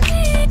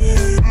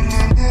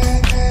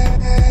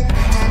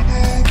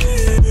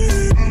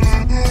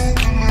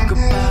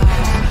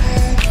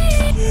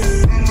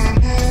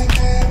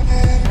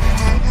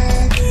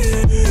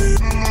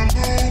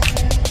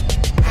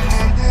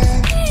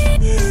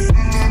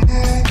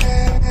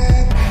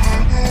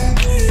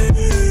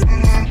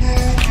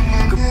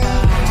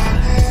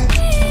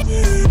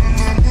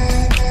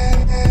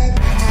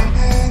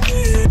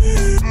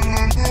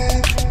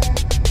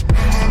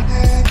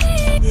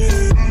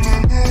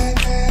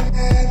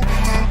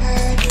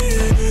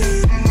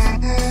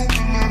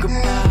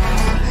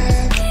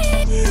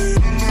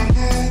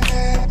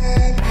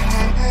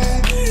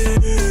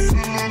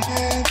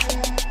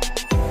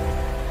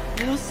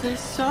 You'll say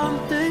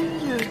something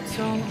you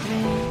don't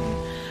mean.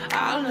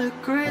 I'll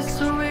agree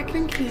so we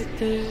can keep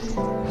this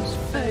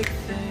fake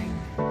thing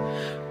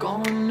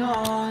going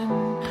on,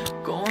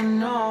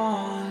 going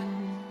on.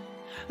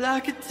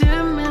 Like a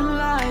dimming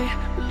light,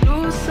 we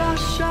lose our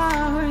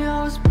shine. We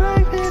always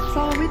break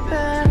before we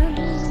bend.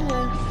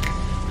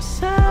 We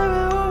say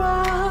we're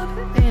up,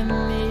 but in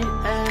the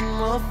end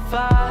we'll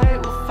fight,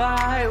 we'll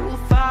fight,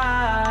 we'll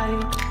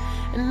fight.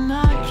 And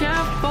I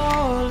can't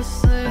fall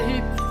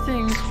asleep if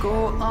things go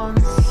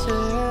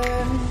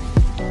unsaid.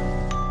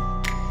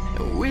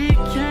 And we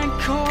can't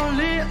call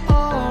it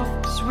off,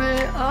 'cause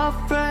we're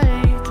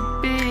afraid to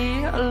be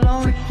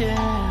alone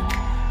again.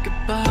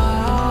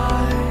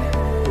 Goodbye.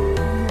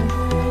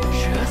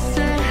 Should I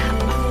say how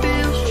I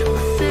feel? Should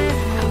I say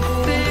how I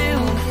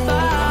feel?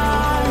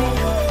 Goodbye.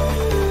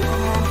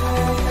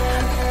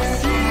 I'll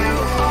see you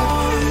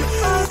on the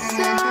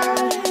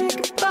outside.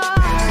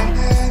 Goodbye.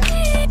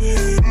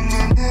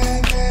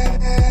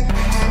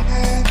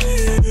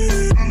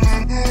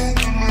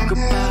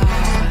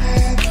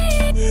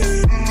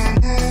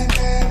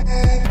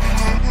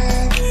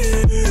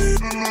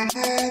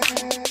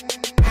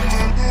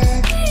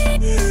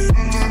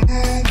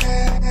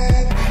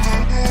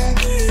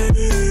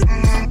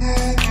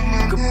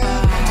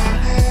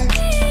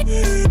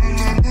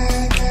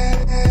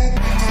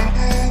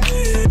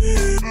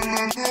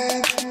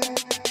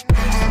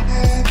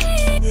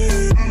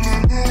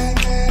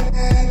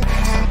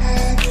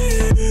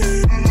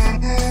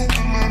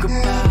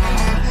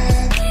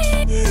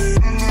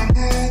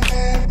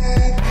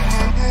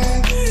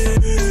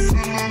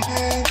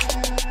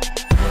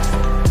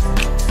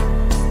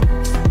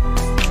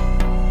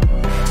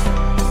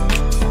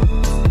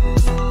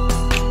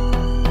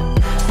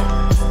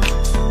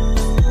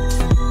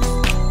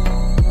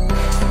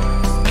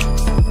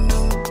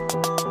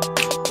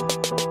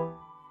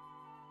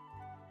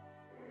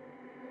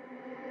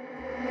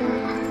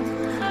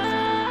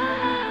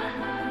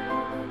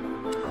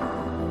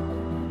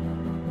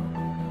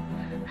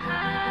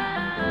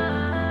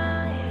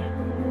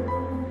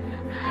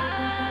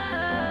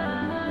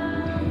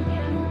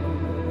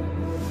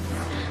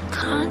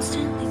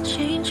 Constantly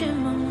changing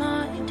my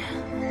mind.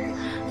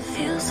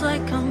 Feels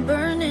like I'm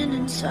burning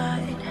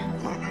inside.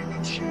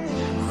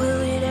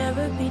 Will it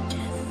ever be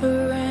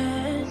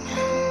different?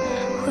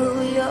 Will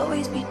we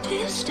always be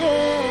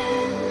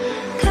distant?